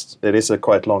tools list, it is a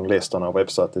quite long list on our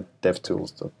website at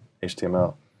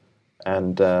devtools.html.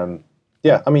 And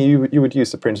yeah, I mean, you would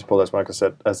use the principle, as Michael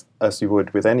said, as you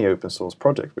would with any open source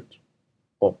project, which,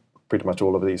 well, pretty much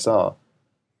all of these are.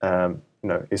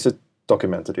 Is it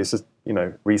documented? Is it,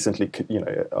 recently,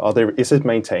 is it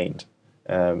maintained?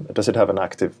 Does it have an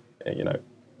active,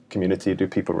 community? Do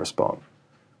people respond?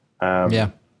 Yeah.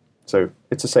 So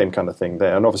it's the same kind of thing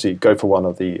there. And obviously, go for one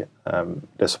of the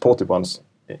supported ones.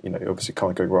 You obviously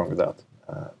can't go wrong with that.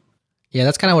 Yeah,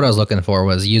 that's kind of what I was looking for,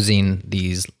 was using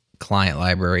these client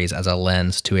libraries as a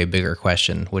lens to a bigger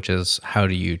question, which is how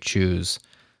do you choose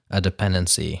a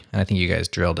dependency? And I think you guys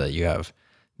drilled it. You have,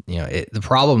 the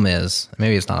problem is,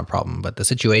 maybe it's not a problem, but the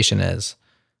situation is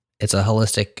it's a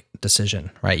holistic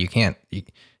decision, right?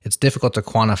 It's difficult to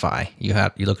quantify. You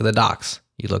look at the docs,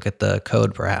 you look at the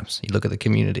code perhaps, you look at the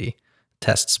community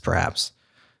tests perhaps,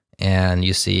 and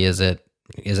you see, is it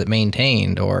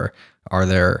maintained, or are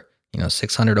there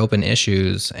 600 open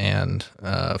issues and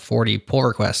 40 pull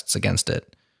requests against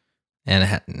it,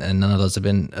 and none of those have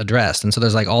been addressed. And so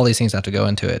there's like all these things that have to go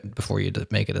into it before you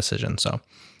make a decision. So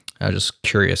I was just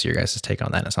curious your guys' take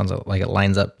on that. It sounds like it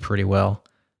lines up pretty well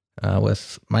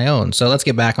with my own. So let's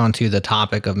get back onto the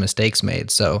topic of mistakes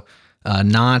made. So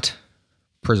not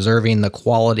preserving the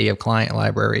quality of client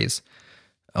libraries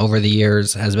over the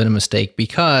years has been a mistake,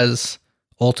 because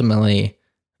ultimately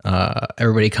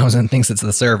everybody comes and thinks it's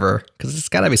the server, because it's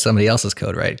got to be somebody else's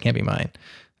code, right? It can't be mine.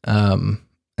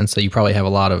 And so you probably have a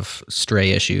lot of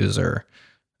stray issues or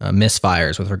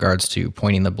misfires with regards to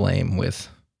pointing the blame with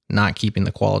not keeping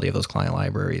the quality of those client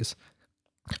libraries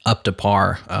up to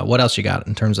par. What else you got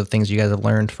in terms of things you guys have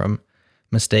learned from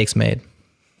mistakes made?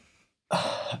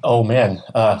 Oh man,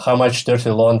 how much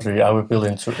dirty laundry are we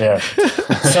willing to air?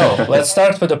 So let's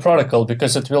start with the protocol,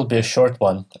 because it will be a short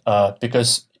one.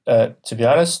 Because to be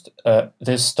honest,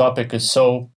 this topic is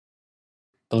so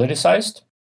politicized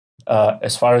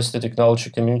as far as the technology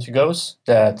community goes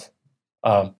that,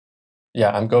 I'm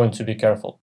going to be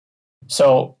careful.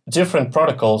 So different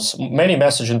protocols, many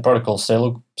messaging protocols, they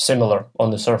look similar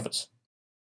on the surface.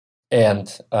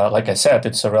 And like I said,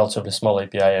 it's a relatively small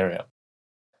API area.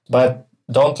 But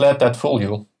don't let that fool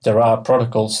you. There are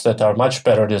protocols that are much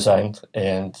better designed,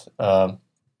 and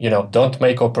don't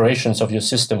make operations of your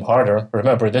system harder.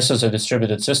 Remember, this is a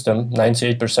distributed system.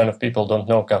 98% of people don't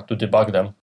know how to debug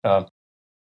them,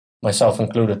 myself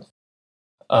included.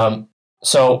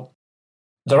 So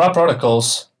there are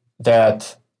protocols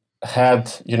that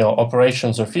had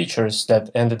operations or features that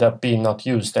ended up being not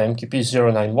used. The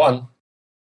MQP091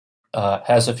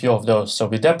 has a few of those. So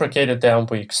we deprecated them.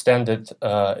 We extended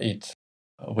it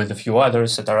with a few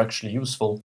others that are actually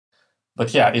useful.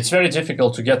 But yeah, it's very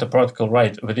difficult to get the protocol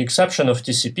right, with the exception of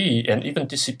TCP, and even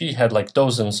TCP had like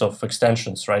dozens of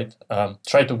extensions, right?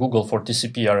 Try to Google for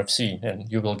TCP RFC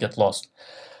and you will get lost.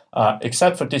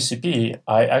 Except for TCP,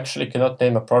 I actually cannot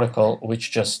name a protocol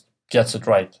which just gets it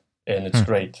right, and it's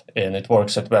great, and it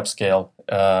works at web scale,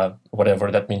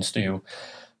 whatever that means to you.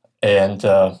 And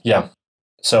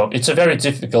so it's a very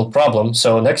difficult problem.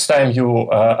 So next time you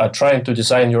are trying to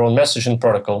design your own messaging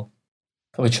protocol,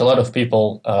 which a lot of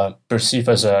people perceive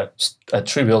as a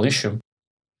trivial issue,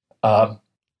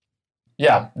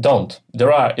 don't.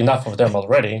 There are enough of them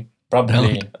already.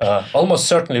 Probably, almost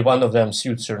certainly one of them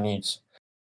suits your needs.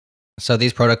 So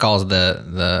these protocols,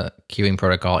 the queuing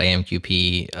protocol,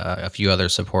 AMQP, a few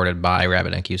others supported by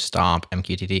RabbitMQ, Stomp,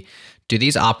 MQTT, do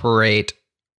these operate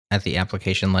at the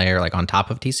application layer, like on top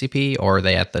of TCP, or are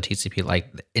they at the TCP,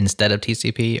 like instead of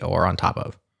TCP, or on top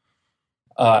of?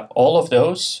 All of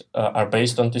those are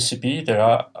based on TCP. There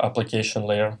are application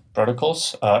layer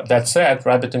protocols. That said,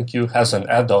 RabbitMQ has an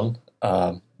add-on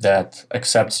that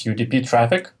accepts UDP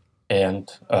traffic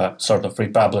and sort of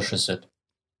republishes it.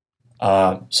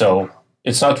 So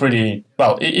it's not really,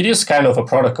 it is kind of a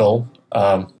protocol,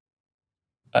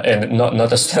 and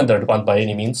not a standard one by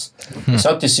any means. It's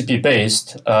not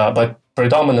TCP-based, but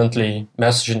predominantly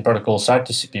messaging protocols are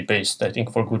TCP-based, I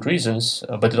think for good reasons,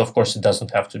 but of course it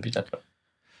doesn't have to be that way.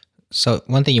 So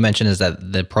one thing you mentioned is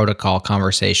that the protocol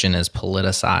conversation is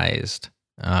politicized.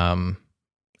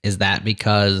 Is that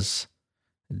because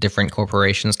different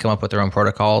corporations come up with their own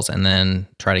protocols and then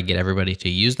try to get everybody to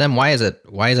use them? Why is it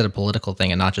a political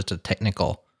thing and not just a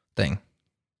technical thing?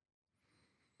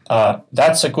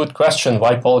 That's a good question.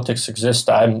 Why politics exist?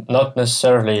 I'm not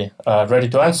necessarily ready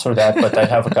to answer that, but I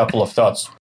have a couple of thoughts.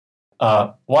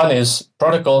 One is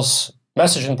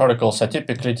messaging protocols are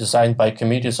typically designed by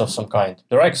committees of some kind.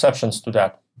 There are exceptions to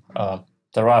that.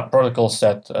 There are protocols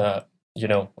that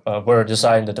were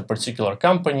designed at a particular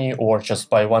company or just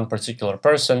by one particular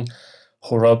person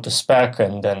who wrote the spec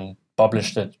and then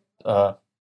published it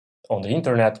on the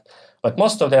internet. But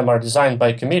most of them are designed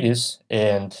by committees,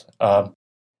 and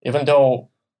even though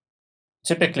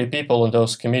typically people in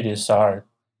those committees are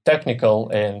technical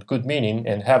and good-meaning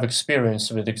and have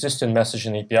experience with existing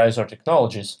messaging APIs or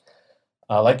technologies,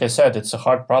 like I said, it's a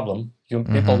hard problem.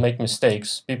 People make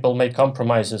mistakes. People make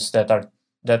compromises that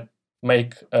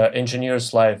make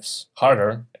engineers' lives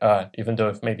harder, even though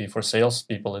if maybe for sales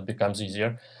people it becomes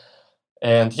easier.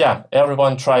 And yeah,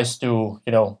 everyone tries to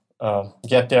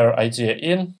get their idea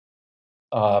in.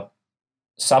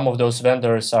 Some of those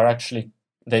vendors are actually,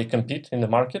 they compete in the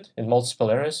market in multiple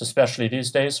areas, especially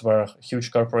these days where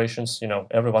huge corporations,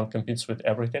 everyone competes with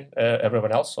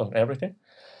everyone else on everything,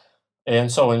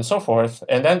 and so on and so forth.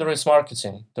 And then there is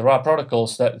marketing. There are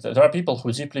protocols there are people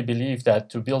who deeply believe that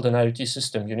to build an IoT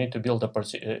system, you need to build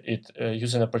it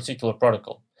using a particular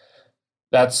protocol.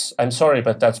 I'm sorry,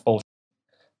 but that's bullshit.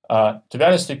 To be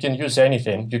honest, you can use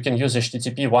anything. You can use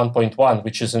HTTP 1.1,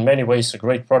 which is in many ways a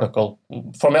great protocol.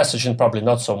 For messaging, probably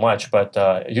not so much, but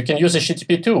you can use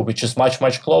HTTP 2, which is much,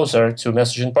 much closer to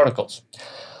messaging protocols.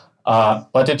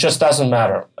 But it just doesn't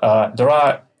matter. There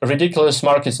are ridiculous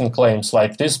marketing claims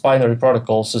like this binary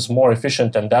protocols is more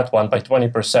efficient than that one by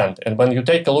 20%. And when you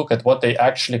take a look at what they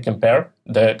actually compare,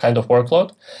 the kind of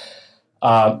workload,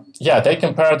 they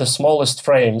compare the smallest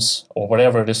frames or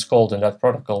whatever it is called in that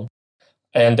protocol.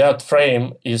 And that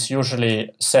frame is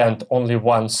usually sent only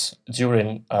once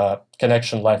during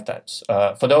connection lifetimes.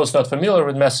 For those not familiar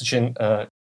with messaging,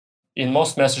 in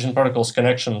most messaging protocols,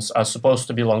 connections are supposed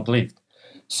to be long-lived.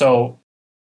 So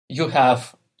you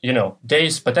have,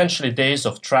 potentially days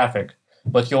of traffic,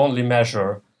 but you only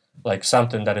measure like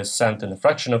something that is sent in a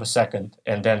fraction of a second,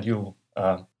 and then you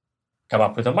come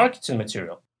up with a marketing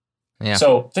material. Yeah.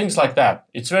 So things like that.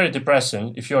 It's very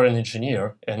depressing if you're an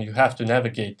engineer and you have to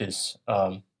navigate this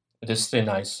thin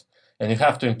ice, and you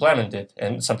have to implement it.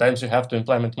 And sometimes you have to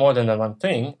implement more than one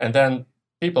thing. And then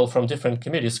people from different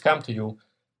committees come to you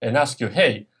and ask you,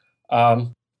 hey,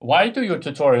 why do your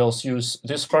tutorials use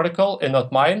this protocol and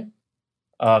not mine?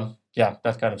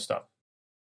 That kind of stuff.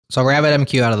 So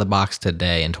RabbitMQ out of the box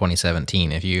today in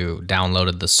 2017, if you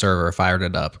downloaded the server, fired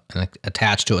it up, and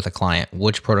attached to it with a client,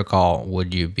 which protocol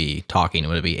would you be talking?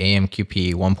 Would it be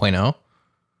AMQP 1.0?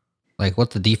 Like,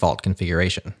 what's the default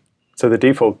configuration? So the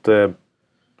default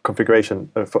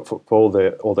configuration for all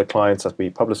the clients that we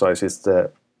publicize is the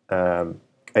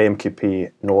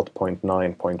AMQP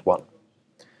 0.9.1.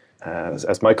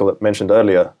 As Michael mentioned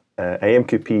earlier,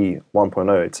 AMQP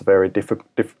 1.0, it's a very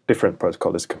different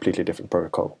protocol. It's a completely different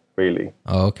protocol, really.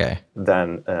 Oh, okay.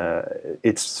 Than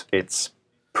its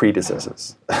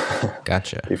predecessors.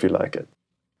 Gotcha. If you like it.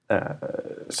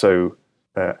 So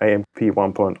AMQP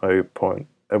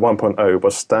 1.0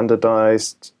 was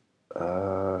standardized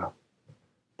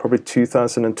probably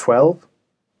 2012,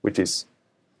 which is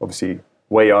obviously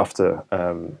way after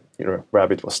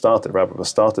Rabbit was started. Rabbit was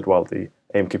started while the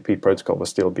AMQP protocol was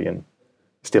still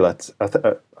at,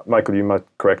 Michael, you might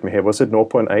correct me here, was it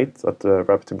 0.8 that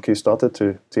RabbitMQ started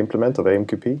to implement of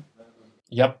AMQP?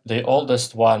 Yep, the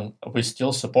oldest one we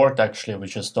still support, actually, we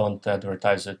just don't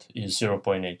advertise it, is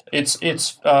 0.8. It's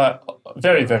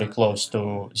very, very close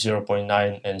to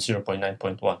 0.9 and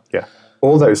 0.9.1. Yeah,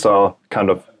 all those are kind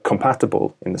of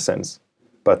compatible in a sense.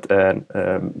 But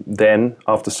then,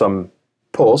 after some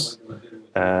pause,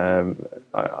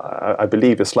 I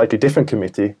believe a slightly different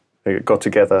committee got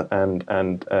together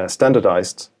and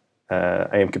standardized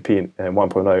AMQP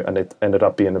 1.0, and it ended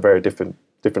up being a very different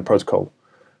protocol,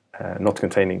 not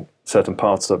containing certain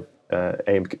parts of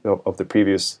of the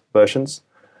previous versions,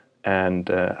 and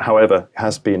however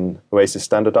has been Oasis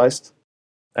standardized,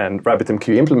 and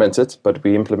RabbitMQ implemented, but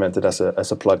we implement it as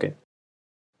a plugin,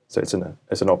 so it's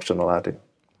an optional add-in.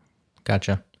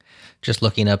 Gotcha. Just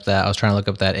looking up that, I was trying to look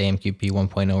up that AMQP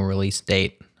 1.0 release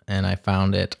date, and I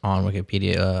found it on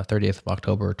Wikipedia, 30th of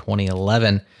October,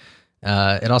 2011.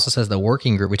 It also says the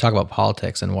working group, we talk about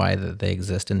politics and why they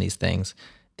exist in these things.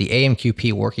 The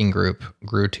AMQP working group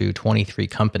grew to 23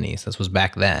 companies. This was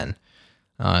back then,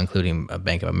 including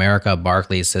Bank of America,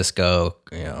 Barclays, Cisco,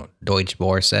 Deutsche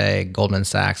Börse, Goldman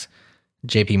Sachs,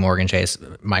 JP Morgan Chase,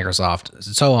 Microsoft,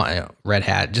 so on, Red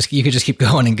Hat. You could just keep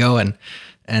going and going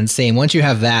and saying once you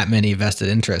have that many vested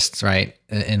interests, right,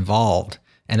 involved,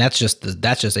 And that's just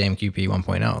AMQP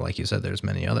 1.0. Like you said, there's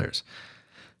many others.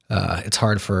 It's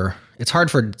hard for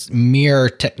mere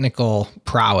technical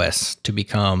prowess to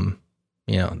become,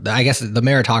 I guess the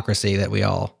meritocracy that we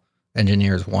all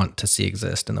engineers want to see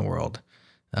exist in the world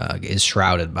is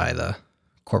shrouded by the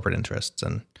corporate interests,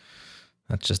 and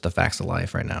that's just the facts of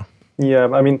life right now. Yeah,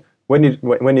 I mean, when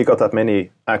you got that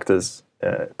many actors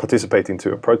participating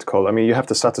to a protocol, I mean, you have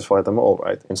to satisfy them all,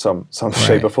 right, in some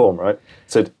shape or form, right?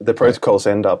 So the protocols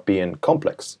end up being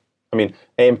complex. I mean,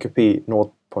 AMQP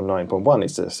 0.9.1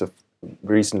 is a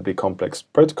reasonably complex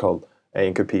protocol.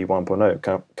 AMQP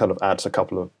 1.0 kind of adds a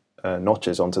couple of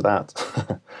notches onto that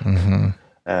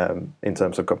in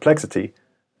terms of complexity.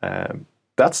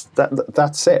 That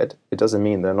said, it doesn't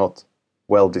mean they're not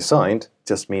well designed. It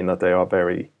just mean that they are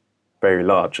very, very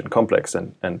large and complex,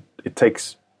 and it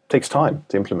takes time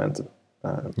to implement them.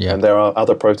 And there are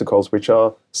other protocols which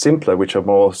are simpler, which are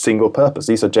more single purpose.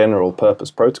 These are general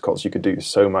purpose protocols. You could do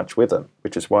so much with them,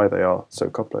 which is why they are so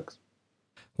complex.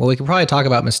 Well, we could probably talk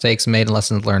about mistakes made and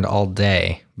lessons learned all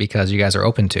day because you guys are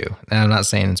open to. And I'm not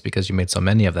saying it's because you made so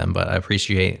many of them, but I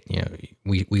appreciate,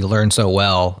 we learn so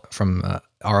well from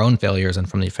our own failures and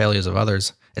from the failures of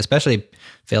others, especially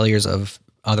failures of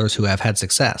others who have had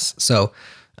success. So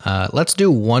let's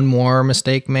do one more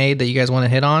mistake made that you guys want to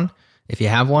hit on, if you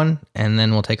have one, and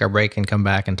then we'll take our break and come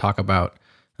back and talk about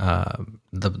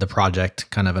the project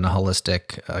kind of in a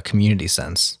holistic community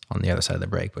sense on the other side of the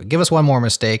break. But give us one more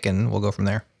mistake and we'll go from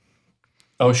there.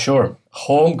 Oh, sure.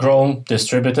 Homegrown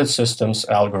distributed systems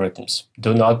algorithms.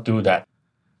 Do not do that.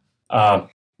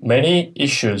 Many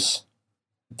issues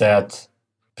that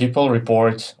people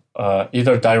report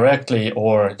either directly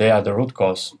or they are the root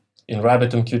cause in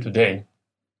RabbitMQ today.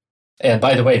 And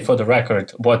by the way, for the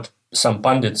record, what some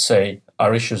pundits say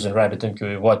are issues in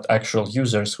RabbitMQ, what actual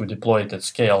users who deploy it at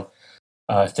scale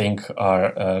think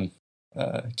are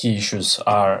key issues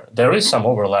are. There is some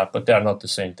overlap, but they are not the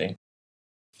same thing.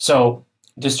 So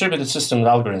distributed system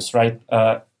algorithms, right?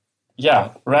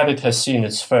 Rabbit has seen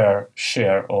its fair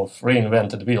share of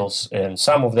reinvented wheels, and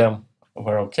some of them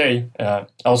were okay.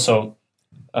 Also,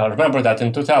 remember that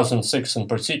in 2006 in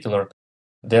particular,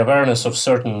 the awareness of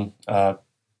certain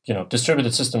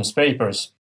distributed systems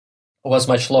papers was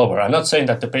much lower. I'm not saying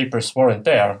that the papers weren't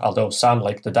there, although some,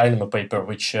 like the Dynamo paper,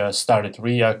 which started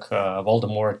REAC,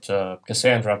 Voldemort,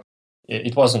 Cassandra,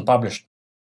 it wasn't published.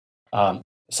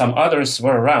 Some others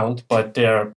were around, but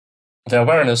the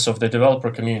awareness of the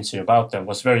developer community about them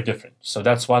was very different. So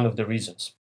that's one of the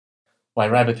reasons why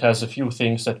Rabbit has a few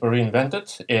things that were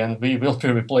reinvented, and we will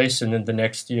be replacing in the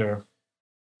next year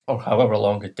or however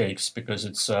long it takes, because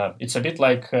it's a bit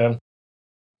like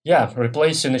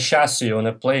replacing a chassis on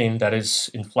a plane that is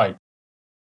in flight.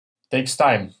 Takes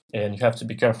time, and you have to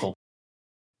be careful.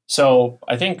 So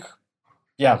I think,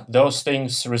 those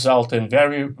things result in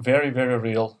very, very, very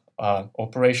real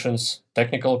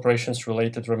technical operations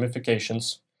related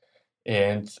ramifications,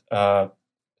 and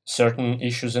certain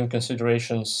issues and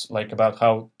considerations, like about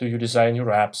how do you design your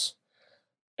apps,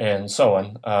 and so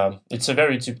on. It's a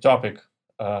very deep topic.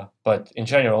 But in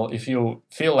general, if you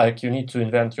feel like you need to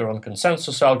invent your own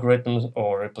consensus algorithm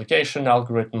or replication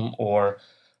algorithm or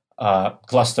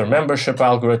cluster membership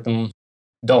algorithm,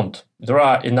 don't. There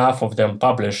are enough of them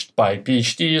published by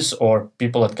PhDs or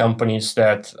people at companies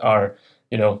that are,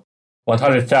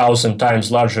 100,000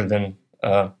 times larger than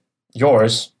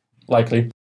yours, likely.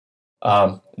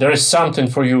 There is something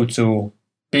for you to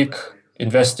pick,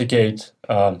 investigate,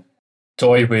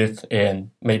 toy with, and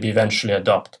maybe eventually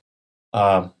adopt.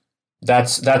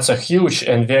 That's a huge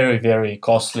and very, very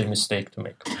costly mistake to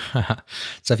make.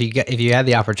 So if you had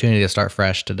the opportunity to start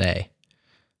fresh today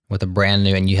with a brand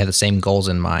new, and you had the same goals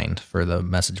in mind for the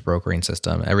message brokering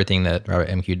system, everything that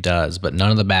RabbitMQ does, but none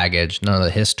of the baggage, none of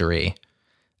the history,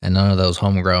 and none of those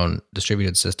homegrown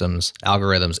distributed systems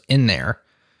algorithms in there.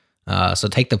 So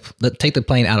take the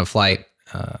plane out of flight,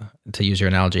 to use your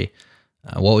analogy.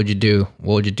 What would you do?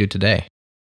 What would you do today?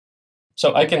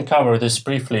 So I can cover this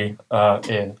briefly,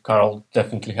 and Karl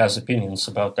definitely has opinions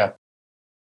about that.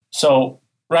 So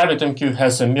RabbitMQ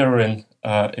has a mirroring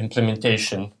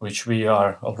implementation, which we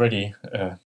are already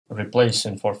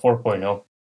replacing for 4.0,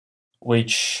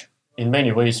 which in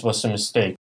many ways was a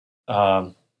mistake.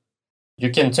 You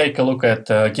can take a look at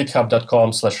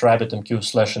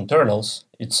github.com/RabbitMQ/internals.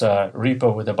 It's a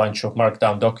repo with a bunch of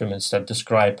markdown documents that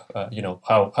describe,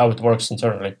 how it works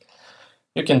internally.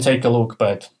 You can take a look,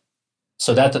 but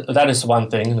so that is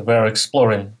one thing. We're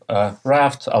exploring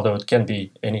Raft, although it can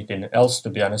be anything else,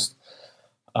 to be honest.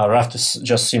 Raft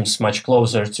just seems much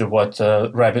closer to what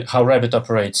how Rabbit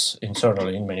operates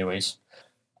internally in many ways.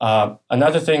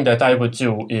 Another thing that I would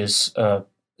do is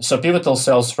So Pivotal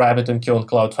sells RabbitMQ on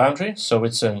Cloud Foundry. So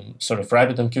it's a sort of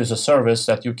RabbitMQ as a service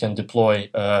that you can deploy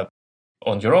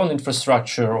on your own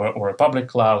infrastructure or a public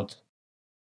cloud.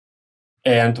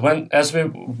 And as we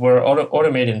were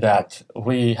automating that,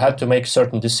 we had to make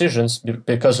certain decisions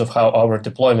because of how our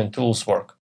deployment tools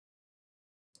work.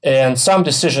 And some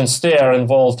decisions there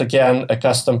involved, again, a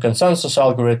custom consensus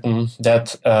algorithm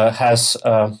that has,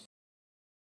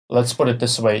 let's put it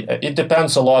this way, it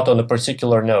depends a lot on a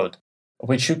particular node,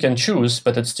 which you can choose,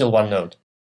 but it's still one node.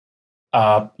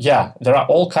 There are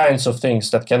all kinds of things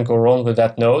that can go wrong with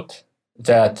that node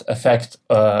that affect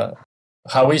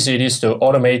how easy it is to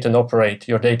automate and operate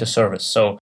your data service.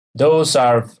 So those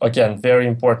are, again, very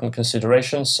important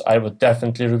considerations. I would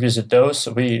definitely revisit those.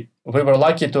 We were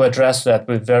lucky to address that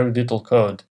with very little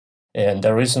code and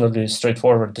a reasonably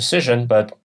straightforward decision,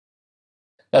 but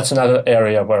that's another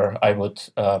area where I would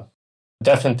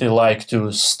definitely like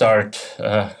to start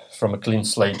from a clean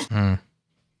slate.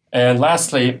 And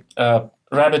lastly,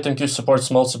 RabbitMQ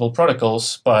supports multiple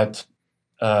protocols, but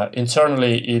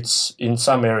internally, it's in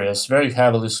some areas very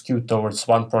heavily skewed towards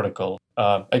one protocol.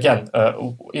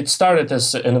 It started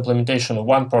as an implementation of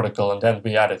one protocol, and then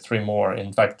we added 3 more.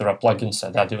 In fact, there are plugins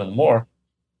that add even more.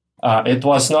 It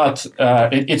was not.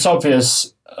 It's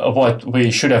obvious what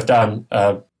we should have done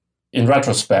in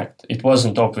retrospect. It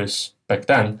wasn't obvious back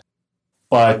then,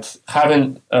 but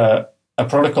having a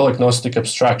protocol agnostic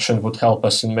abstraction would help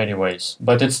us in many ways.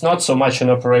 But it's not so much an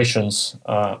operations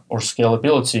or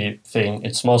scalability thing.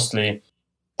 It's mostly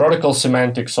protocol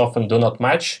semantics often do not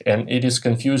match, and it is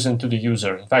confusing to the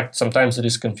user. In fact, sometimes it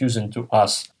is confusing to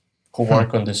us who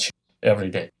work on this shit every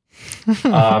day.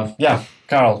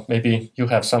 Karl, maybe you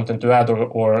have something to add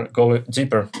or go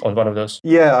deeper on one of those.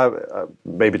 Yeah,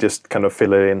 maybe just kind of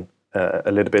fill it in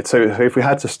a little bit. So if we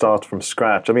had to start from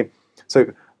scratch,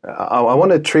 I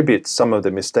want to attribute some of the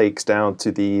mistakes down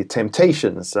to the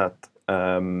temptations that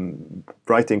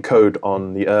writing code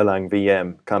on the Erlang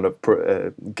VM kind of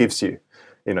gives you,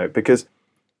 because,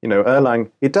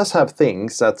 Erlang, it does have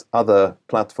things that other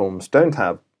platforms don't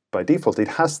have by default. It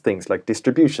has things like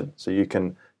distribution, so you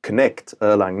can connect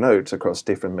Erlang nodes across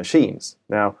different machines.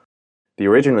 Now, the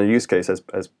original use case, as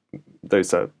those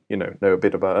that know a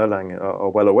bit about Erlang are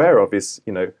well aware of, is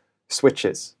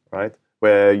switches, right?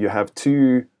 Where you have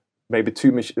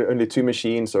only two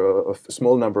machines or a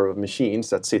small number of machines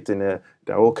that sit they're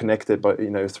all connected by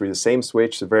through the same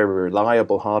switch, a very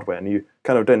reliable hardware, and you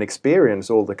kind of don't experience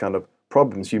all the kind of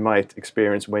problems you might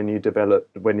experience when you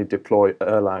deploy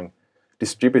Erlang,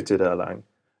 distributed Erlang.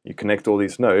 You connect all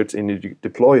these nodes and you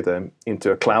deploy them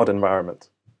into a cloud environment,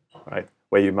 right?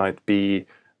 Where you might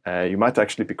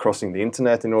actually be crossing the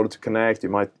internet in order to connect. You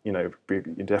might, you're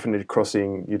definitely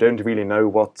crossing. You don't really know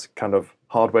what kind of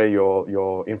hardware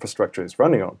your infrastructure is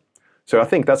running on. So I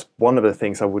think that's one of the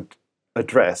things I would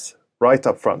address right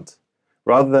up front,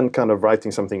 rather than kind of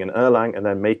writing something in Erlang and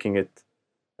then making it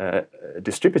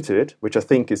distributed, which I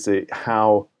think is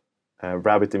how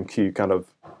RabbitMQ kind of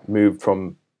moved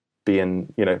from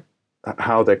being,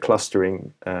 how their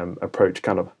clustering approach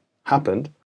kind of happened.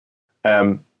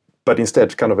 But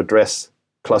instead kind of address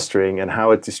clustering and how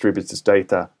it distributes its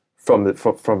data from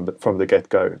the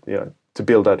get-go, to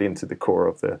build that into the core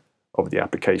of the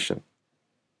application.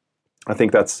 I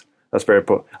think that's very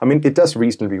important. I mean, it does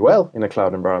reasonably well in a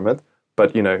cloud environment,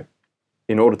 but in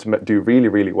order to do really,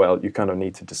 really well, you kind of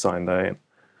need to design that in.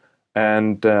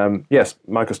 And yes,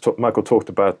 Michael talked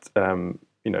about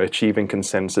achieving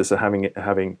consensus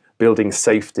and building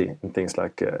safety and things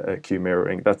like queue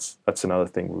mirroring. That's another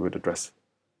thing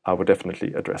I would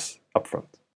definitely address upfront.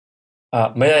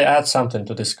 May I add something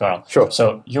to this, Karl? Sure.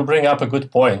 So you bring up a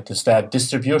good point, is that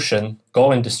distribution,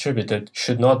 going distributed,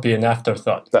 should not be an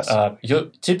afterthought. Yes.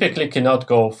 You typically cannot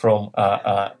go from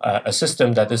a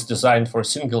system that is designed for a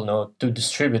single node to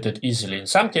distributed easily. In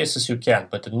some cases you can,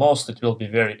 but in most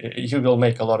you will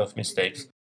make a lot of mistakes.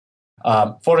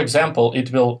 For example,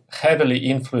 it will heavily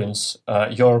influence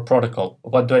your protocol.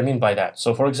 What do I mean by that?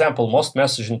 So for example, most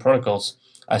messaging protocols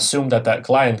assume that a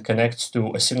client connects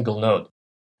to a single node.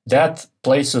 That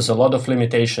places a lot of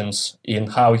limitations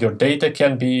in how your data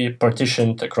can be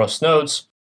partitioned across nodes,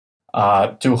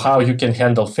 to how you can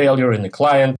handle failure in the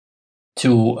client,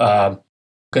 to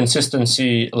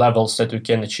consistency levels that you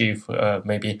can achieve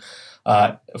maybe.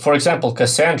 For example,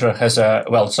 Cassandra has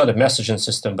it's not a messaging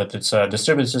system, but it's a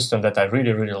distributed system that I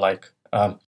really, really like.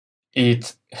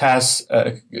 It has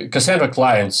Cassandra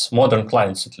clients, modern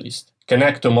clients at least,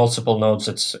 connect to multiple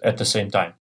nodes at the same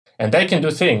time. And they can do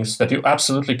things that you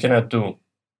absolutely cannot do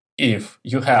if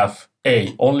you have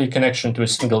A, only connection to a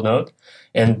single node,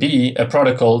 and B, a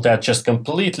protocol that just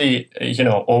completely,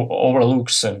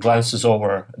 overlooks and glances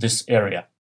over this area.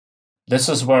 This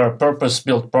is where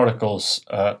purpose-built protocols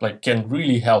can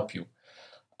really help you,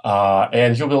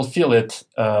 and you will feel it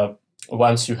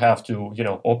once you have to,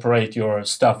 operate your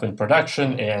stuff in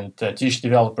production and teach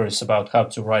developers about how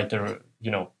to write their,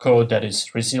 code that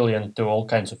is resilient to all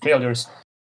kinds of failures,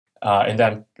 and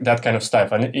then that kind of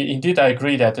stuff. And indeed, I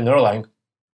agree that in Erlang,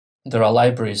 there are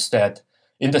libraries that,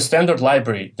 in the standard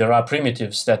library, there are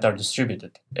primitives that are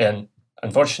distributed. And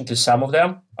unfortunately, some of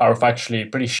them are of actually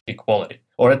pretty shitty quality,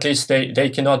 or at least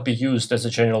they cannot be used as a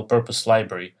general purpose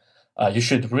library. You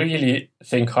should really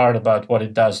think hard about what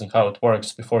it does and how it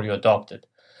works before you adopt it.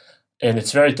 And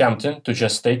it's very tempting to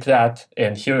just take that,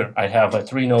 and here I have a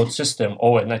 3-node system,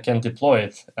 and I can deploy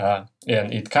it, and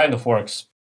it kind of works.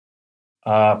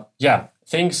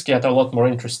 Things get a lot more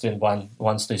interesting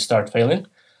once they start failing.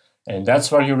 And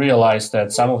that's where you realize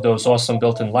that some of those awesome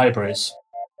built-in libraries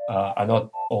are not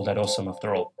all that awesome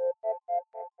after all.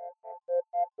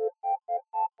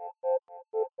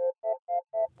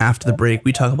 After the break,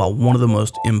 we talk about one of the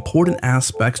most important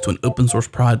aspects to an open source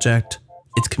project,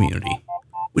 its community.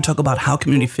 We talk about how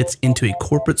community fits into a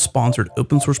corporate-sponsored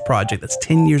open source project that's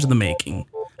 10 years in the making,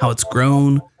 how it's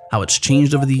grown, how it's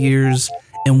changed over the years,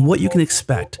 and what you can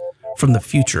expect from the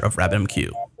future of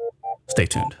RabbitMQ. Stay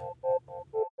tuned.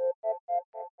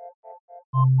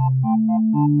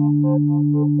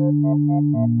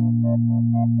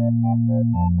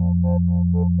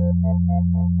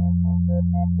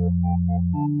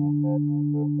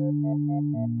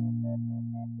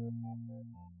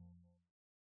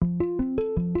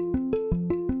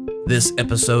 This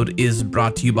episode is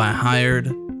brought to you by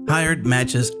Hired. Hired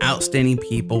matches outstanding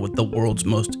people with the world's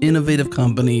most innovative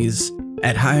companies.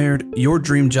 At Hired, your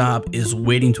dream job is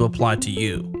waiting to apply to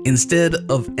you. Instead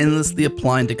of endlessly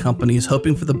applying to companies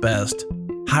hoping for the best,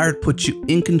 Hired puts you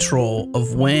in control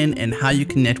of when and how you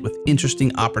connect with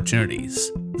interesting opportunities.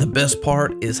 The best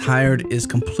part is Hired is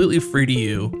completely free to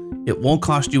you. It won't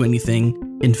cost you anything.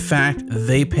 In fact,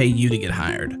 they pay you to get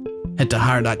hired. Head to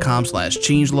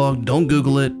hired.com/changelog. Don't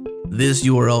Google it. This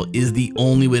URL is the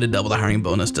only way to double the hiring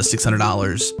bonus to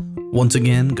 $600. Once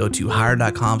again, go to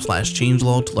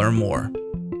hired.com/changelog to learn more.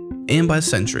 And by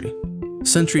Sentry.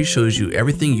 Sentry shows you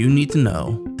everything you need to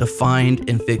know to find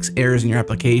and fix errors in your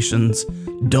applications.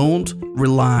 Don't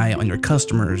rely on your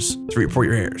customers to report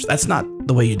your errors. That's not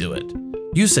the way you do it.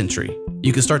 Use Sentry.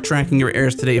 You can start tracking your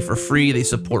errors today for free. They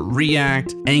support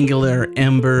React, Angular,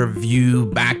 Ember, Vue,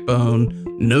 Backbone,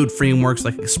 Node frameworks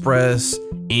like Express,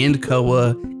 and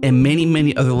Koa, and many,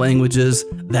 many other languages.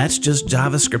 That's just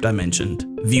JavaScript I mentioned.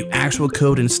 View actual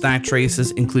code and stack traces,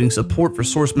 including support for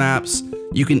source maps.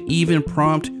 You can even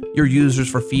prompt your users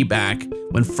for feedback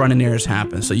when front-end errors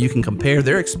happen, so you can compare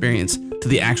their experience to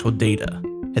the actual data.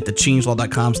 Head to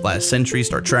changelog.com/Sentry.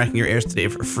 Start tracking your errors today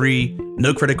for free.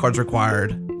 No credit cards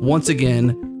required. Once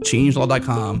again,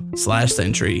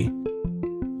 changelog.com/Sentry.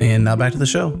 And now back to the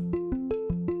show.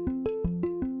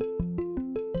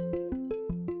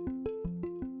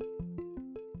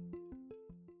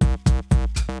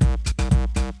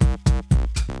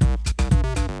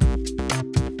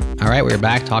 All right, we're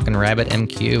back talking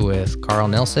RabbitMQ with Karl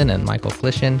Nilsson and Michael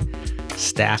Klishin,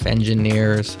 staff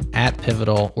engineers at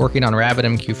Pivotal, working on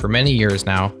RabbitMQ for many years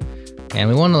now. And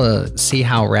we want to see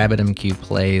how RabbitMQ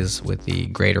plays with the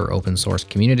greater open source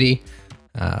community.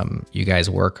 You guys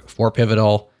work for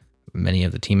Pivotal, many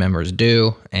of the team members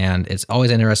do, and it's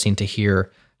always interesting to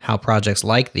hear how projects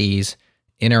like these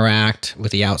interact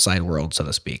with the outside world, so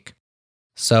to speak.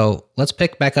 So let's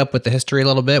pick back up with the history a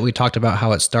little bit. We talked about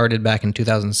how it started back in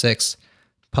 2006,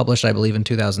 published, I believe, in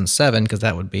 2007, because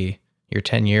that would be your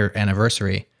 10-year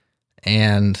anniversary.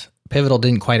 And Pivotal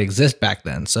didn't quite exist back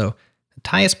then. So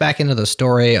tie us back into the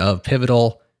story of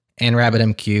Pivotal and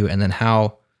RabbitMQ, and then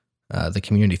how the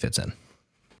community fits in.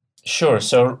 Sure.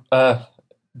 So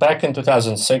back in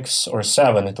 2006 or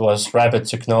 7, it was Rabbit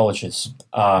Technologies.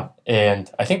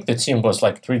 And I think the team was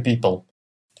like 3 people.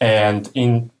 And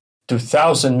in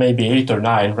 2000, maybe 8 or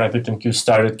 9, RabbitMQ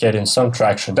started getting some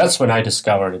traction. That's when I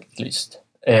discovered it, at least.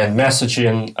 And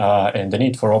messaging and the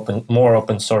need for more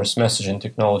open source messaging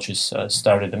technologies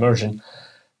started emerging.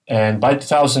 And by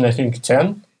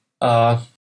 2010, VMware,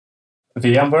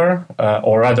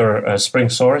 or rather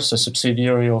SpringSource, a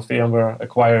subsidiary of VMware,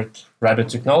 acquired Rabbit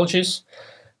Technologies.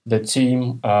 The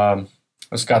team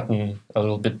has gotten a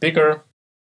little bit bigger,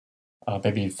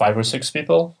 maybe 5 or 6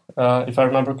 people, if I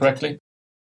remember correctly.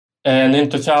 And in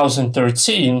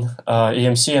 2013,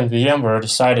 EMC and VMware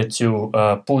decided to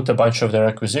put a bunch of their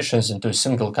acquisitions into a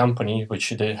single company, which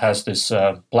has this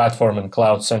platform and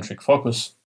cloud-centric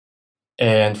focus.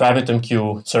 And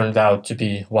RabbitMQ turned out to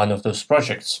be one of those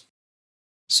projects.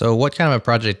 So what kind of a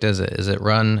project is it? Is it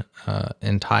run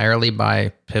entirely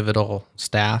by Pivotal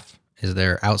staff? Is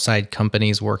there outside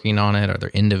companies working on it? Are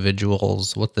there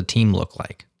individuals? What's the team look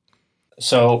like?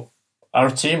 So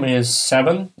our team is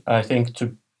 7, I think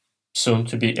soon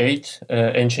to be 8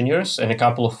 engineers, and a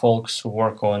couple of folks who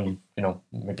work on,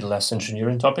 maybe less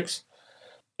engineering topics.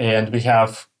 And we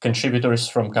have contributors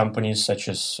from companies such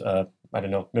as,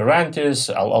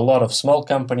 Mirantis, a lot of small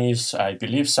companies. I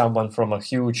believe someone from a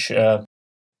huge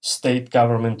state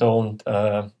government-owned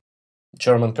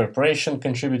German corporation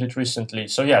contributed recently.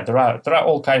 So yeah, there are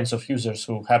all kinds of users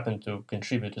who happen to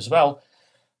contribute as well.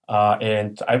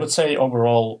 And I would say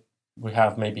overall we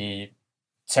have maybe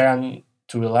 10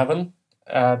 to 11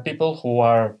 people who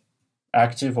are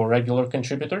active or regular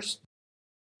contributors.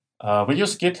 We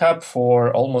use GitHub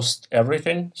for almost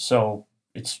everything, so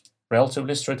it's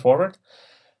relatively straightforward.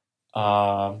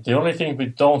 The only thing we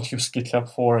don't use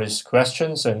GitHub for is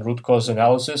questions and root cause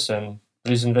analysis and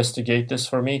please investigate this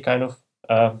for me kind of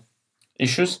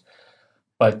issues.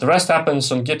 But the rest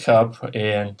happens on GitHub,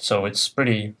 and so it's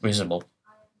pretty visible.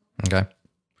 Okay.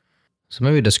 So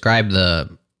maybe describe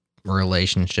the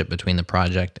relationship between the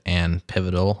project and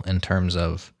Pivotal in terms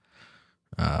of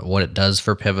what it does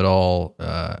for Pivotal,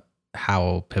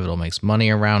 how Pivotal makes money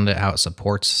around it, how it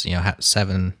supports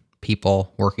 7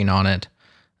 people working on it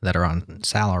that are on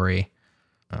salary.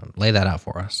 Lay that out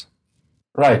for us.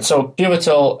 Right. So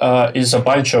Pivotal is a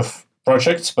bunch of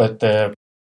projects, but the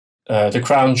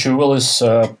crown jewel is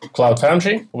Cloud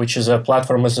Foundry, which is a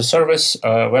platform as a service.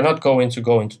 We're not going to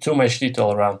go into too much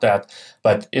detail around that,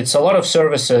 but it's a lot of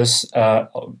services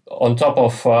on top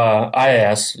of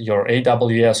IaaS, your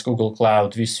AWS, Google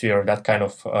Cloud, vSphere, that kind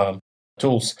of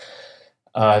tools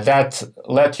that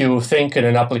let you think in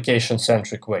an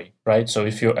application-centric way, right? So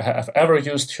if you have ever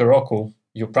used Heroku,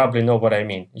 you probably know what I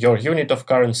mean. Your unit of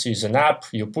currency is an app,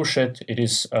 you push it, it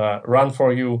is run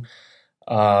for you.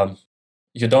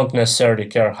 You don't necessarily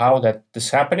care how that is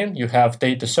happening. You have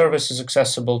data services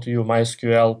accessible to you,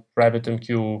 MySQL,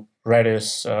 RabbitMQ,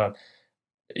 Redis.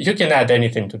 You can add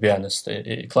anything, to be honest.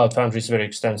 Cloud Foundry is very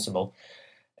extensible.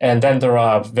 And then there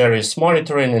are various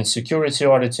monitoring and security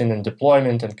auditing and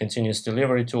deployment and continuous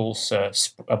delivery tools,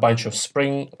 a bunch of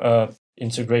Spring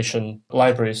integration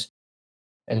libraries,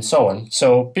 and so on.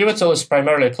 So Pivotal is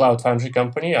primarily a Cloud Foundry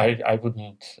company. I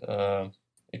wouldn't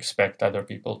expect other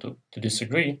people to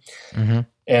disagree. Mm-hmm.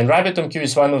 And RabbitMQ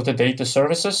is one of the data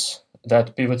services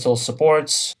that Pivotal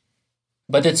supports,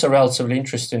 but it's a relatively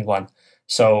interesting one.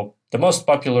 So the most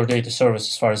popular data service,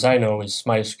 as far as I know, is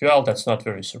MySQL. That's not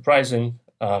very surprising.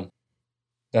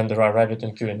 Then there are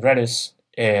RabbitMQ and Redis.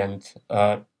 And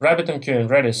RabbitMQ and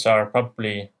Redis are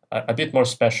probably a bit more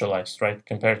specialized, right,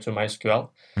 compared to MySQL.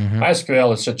 Mm-hmm.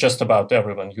 MySQL is just about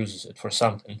everyone uses it for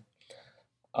something.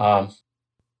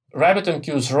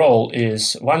 RabbitMQ's role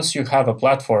is once you have a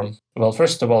platform, well,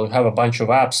 first of all, you have a bunch of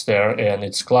apps there, and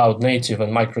it's cloud native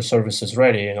and microservices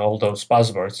ready and all those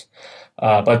buzzwords.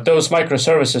 But those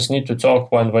microservices need to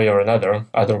talk one way or another.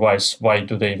 Otherwise, why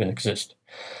do they even exist?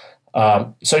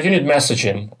 So you need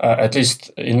messaging. At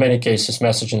least in many cases,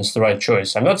 messaging is the right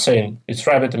choice. I'm not saying it's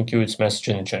RabbitMQ, it's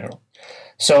messaging in general.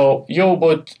 So you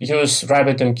would use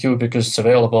RabbitMQ because it's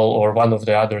available, or one of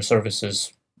the other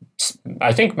services.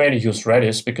 I think many use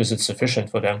Redis because it's efficient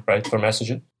for them, right, for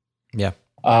messaging. Yeah.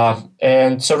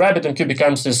 And so RabbitMQ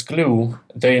becomes this glue,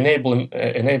 the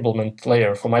enablement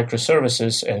layer for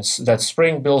microservices, and that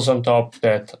Spring builds on top,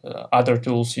 that other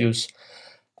tools use.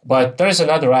 But there's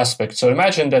another aspect. So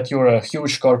imagine that you're a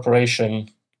huge corporation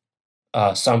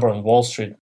somewhere on Wall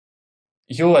Street.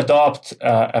 You adopt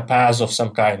a PaaS of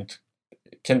some kind.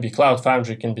 It can be Cloud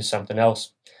Foundry, can be something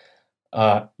else.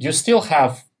 You still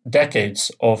have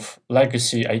decades of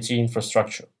legacy IT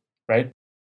infrastructure, right?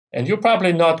 And you're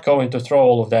probably not going to throw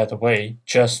all of that away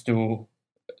just to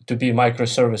be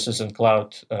microservices and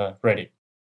cloud ready.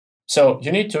 So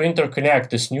you need to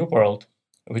interconnect this new world,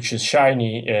 which is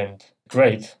shiny and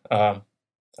great.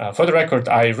 For the record,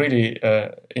 I really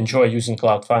enjoy using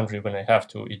Cloud Foundry when I have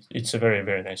to. It's a very,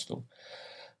 very nice tool.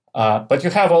 But you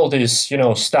have all this,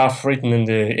 stuff written in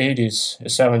the 80s,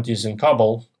 70s in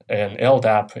COBOL and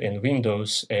LDAP and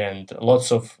Windows and lots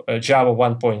of Java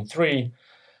 1.3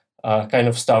 kind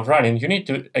of stuff running. You need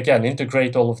to, again,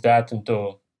 integrate all of that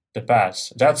into the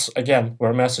PaaS. That's, again,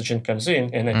 where messaging comes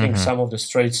in. And I think some of the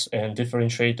strengths and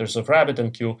differentiators of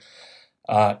RabbitMQ,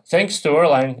 thanks to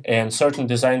Erlang and certain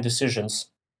design decisions,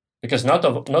 because not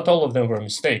all of them were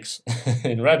mistakes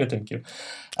in RabbitMQ.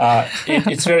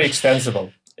 It's very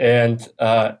extensible, and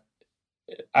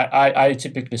I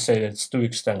typically say that it's too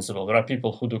extensible. There are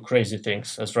people who do crazy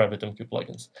things as RabbitMQ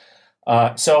plugins.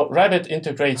 So Rabbit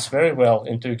integrates very well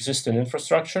into existing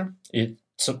infrastructure. It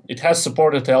has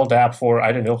supported LDAP for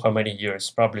I don't know how many years,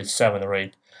 probably 7 or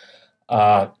 8.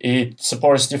 It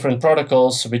supports different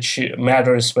protocols, which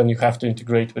matters when you have to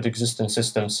integrate with existing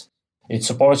systems. It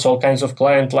supports all kinds of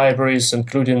client libraries,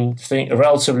 including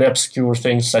relatively obscure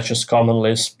things such as Common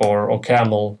Lisp or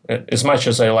OCaml, as much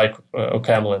as I like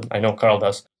OCaml, and I know Karl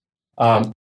does.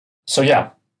 So yeah,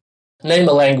 name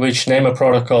a language, name a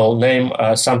protocol, name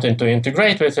something to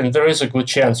integrate with, and there is a good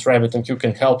chance RabbitMQ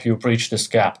can help you bridge this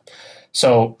gap.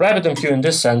 So RabbitMQ in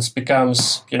this sense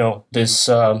becomes, this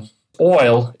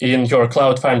oil in your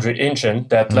Cloud Foundry engine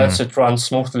that lets it run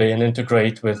smoothly and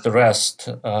integrate with the rest.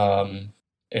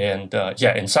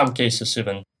 In some cases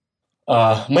even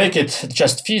make it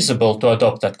just feasible to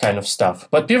adopt that kind of stuff.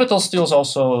 But Pivotal Stills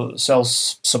also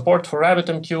sells support for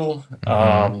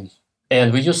RabbitMQ.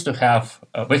 And we used to have,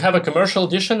 we have a commercial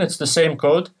edition. It's the same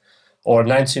code, or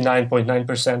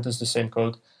 99.9% is the same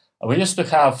code. We used to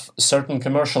have certain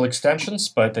commercial extensions,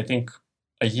 but I think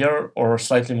a year or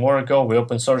slightly more ago, we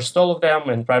open sourced all of them,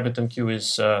 and RabbitMQ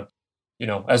is,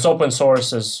 as open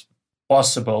source as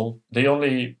possible. We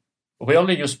only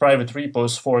use private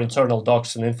repos for internal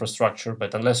docs and infrastructure,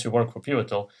 but unless you work for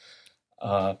Pivotal,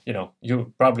 you're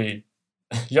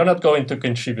not going to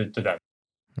contribute to that.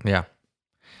 Yeah.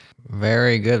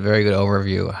 Very good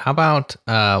overview. How about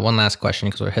one last question,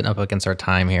 because we're hitting up against our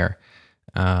time here.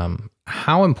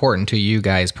 How important to you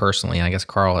guys personally, and I guess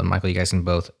Karl and Michael, you guys can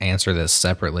both answer this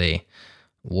separately,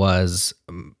 was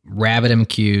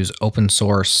RabbitMQ's open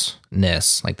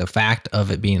source-ness, like the fact of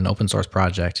it being an open source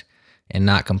project and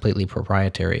not completely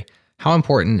proprietary? How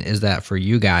important is that for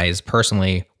you guys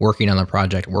personally, working on the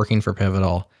project, working for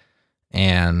Pivotal,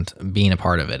 and being a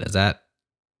part of it? Is that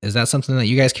something that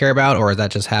you guys care about, or does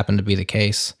that just happen to be the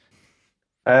case?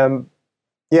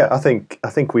 Yeah, I think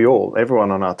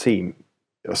everyone on our team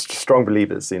are strong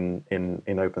believers in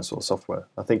open source software.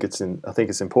 I think it's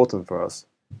important for us.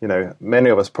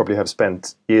 Many of us probably have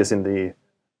spent years in the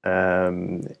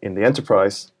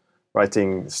enterprise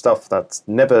writing stuff that's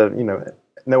never,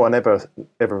 no one ever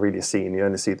really seen. You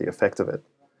only see the effect of it,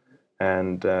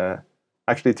 and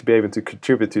actually to be able to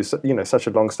contribute to such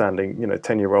a long-standing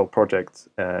 10-year-old project,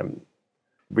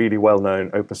 really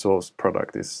well-known open source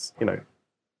product is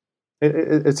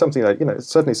it's something that it's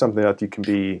certainly something that you can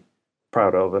be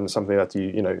proud of, and something that you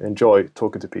enjoy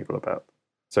talking to people about.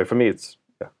 So for me, it's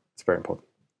very important.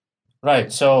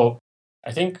 Right. So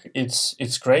I think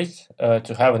it's great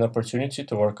to have an opportunity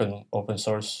to work on open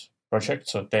source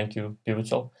projects. So thank you,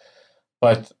 Pivotal.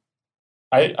 But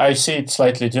I see it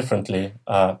slightly differently.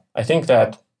 I think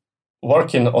that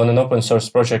working on an open source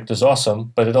project is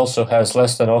awesome, but it also has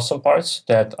less than awesome parts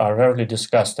that are rarely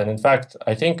discussed. And in fact,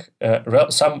 I think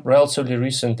some relatively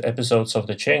recent episodes of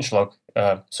the Changelog,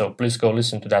 so please go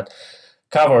listen to that,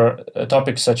 cover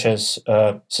topics such as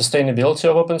sustainability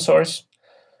of open source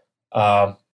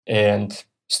and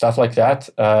stuff like that.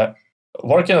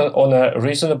 Working on a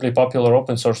reasonably popular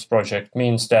open source project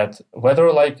means that whether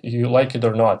you like it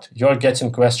or not, you're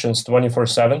getting questions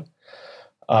 24/7.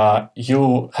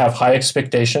 You have high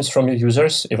expectations from your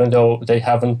users, even though they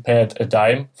haven't paid a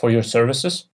dime for your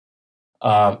services.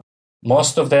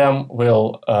 Most of them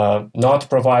will not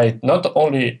provide, not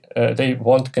only they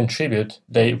won't contribute,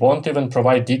 they won't even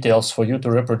provide details for you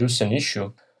to reproduce an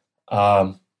issue.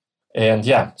 And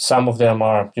yeah, some of them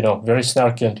are, very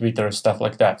snarky on Twitter, stuff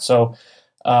like that. So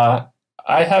I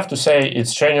have to say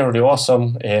it's generally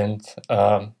awesome, and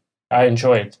I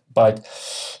enjoy it. But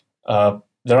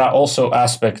there are also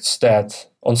aspects that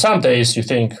on some days you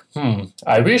think,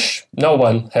 I wish no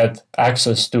one had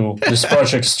access to this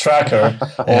project's tracker,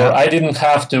 or I didn't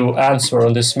have to answer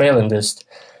on this mailing list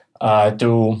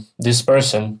to this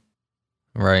person.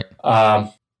 Right.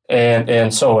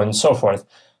 And so on and so forth.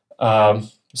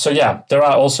 So yeah, there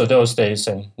are also those days,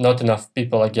 and not enough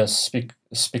people, I guess,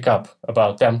 speak up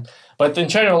about them. But in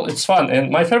general, it's fun.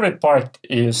 And my favorite part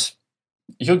is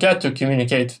you get to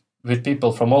communicate with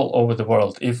people from all over the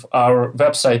world. If our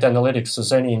website analytics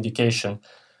is any indication,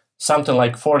 something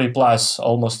like 40 plus,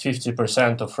 almost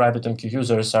 50% of RabbitMQ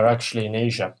users are actually in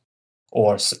Asia,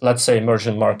 or let's say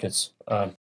emerging markets.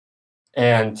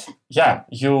 And yeah,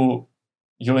 you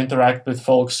interact with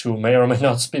folks who may or may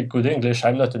not speak good English.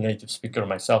 I'm not a native speaker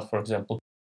myself, for example.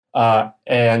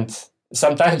 And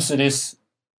sometimes it is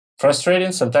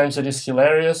frustrating, sometimes it is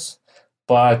hilarious,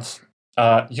 but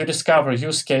you discover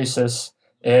use cases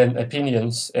and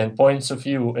opinions and points of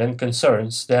view and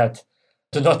concerns that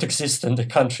do not exist in the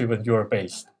country where you're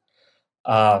based.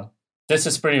 This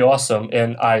is pretty awesome,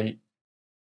 and I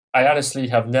honestly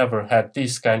have never had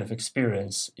this kind of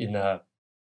experience in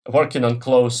working on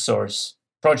closed source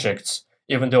projects,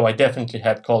 even though I definitely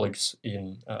had colleagues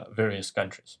in various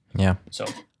countries. Yeah. So,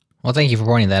 well, thank you for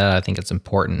pointing that out. I think it's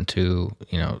important to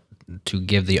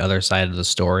give the other side of the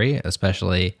story,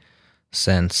 especially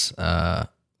since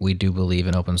we do believe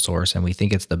in open source and we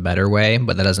think it's the better way,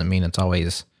 but that doesn't mean it's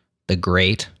always the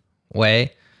great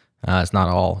way. It's not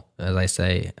all, as I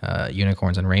say,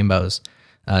 unicorns and rainbows.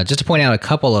 Just to point out a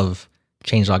couple of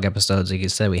Changelog episodes, like you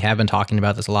said, we have been talking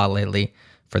about this a lot lately.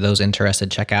 For those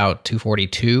interested, check out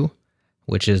 242,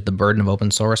 which is The Burden of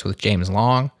Open Source with James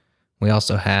Long. We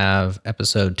also have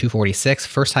episode 246,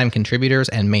 First-Time Contributors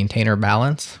and Maintainer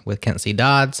Balance with Kent C.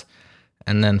 Dodds.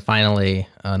 And then finally,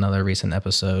 another recent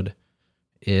episode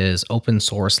is Open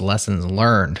Source Lessons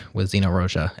Learned with Zeno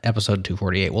Rocha, episode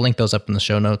 248. We'll link those up in the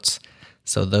show notes.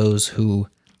 So those who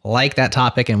like that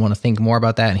topic and want to think more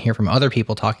about that and hear from other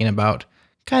people talking about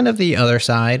kind of the other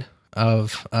side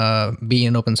of being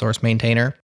an open source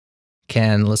maintainer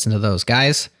can listen to those.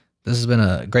 Guys, this has been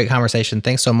a great conversation.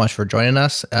 Thanks so much for joining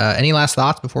us. Any last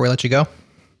thoughts before we let you go?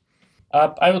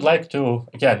 I would like to,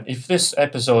 again, if this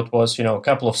episode was, a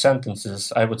couple of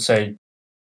sentences, I would say,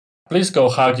 please go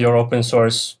hug your open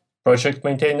source project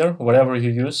maintainer, whatever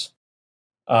you use,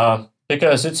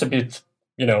 because it's a bit,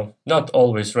 not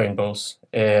always rainbows.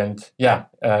 And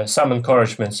some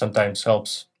encouragement sometimes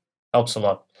helps a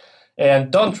lot.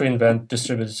 And don't reinvent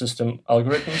distributed system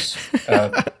algorithms.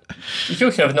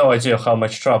 You have no idea how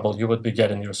much trouble you would be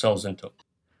getting yourselves into.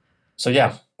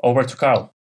 So over to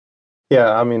Karl.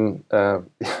 Yeah, I mean, I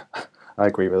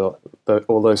agree with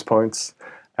all those points.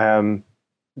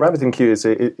 RabbitMQ is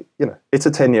it's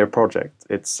a 10-year project.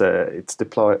 It's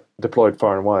deployed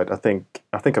far and wide. I think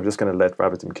I'm just going to let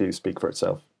RabbitMQ speak for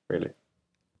itself, really.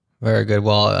 Very good.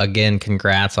 Well, again,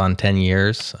 congrats on 10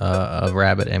 years of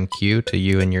RabbitMQ to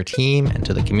you and your team and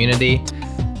to the community.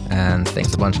 And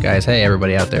thanks a bunch, guys. Hey,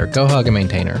 everybody out there, go hug a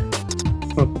maintainer.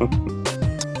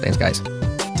 Thanks, guys.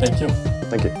 Thank you.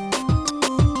 Thank you.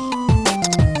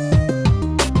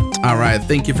 All right,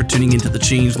 thank you for tuning into the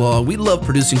Changelog. We love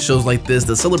producing shows like this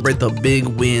that celebrate the big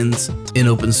wins in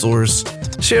open source,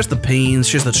 shares the pains,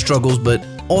 shares the struggles, but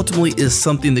ultimately is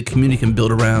something the community can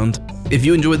build around. If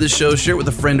you enjoyed this show, share it with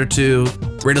a friend or two,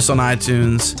 rate us on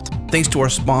iTunes. Thanks to our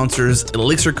sponsors,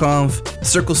 ElixirConf,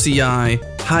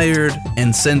 CircleCI, Hired,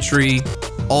 and Sentry.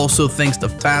 Also, thanks to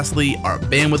Fastly, our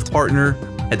bandwidth partner.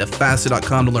 Head to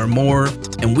fastly.com to learn more.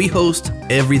 And we host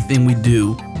everything we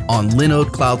do on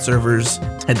Linode cloud servers.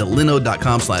 Head to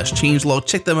linode.com/changelog.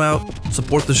 Check them out.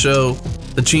 Support the show.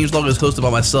 The Changelog is hosted by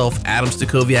myself, Adam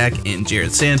Stacoviak, and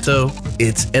Jared Santo.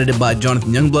 It's edited by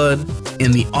Jonathan Youngblood.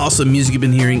 And the awesome music you've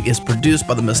been hearing is produced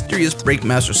by the mysterious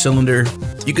Breakmaster Cylinder.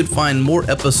 You can find more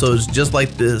episodes just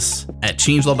like this at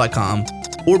changelog.com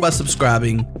or by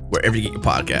subscribing wherever you get your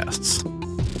podcasts.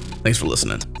 Thanks for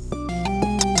listening.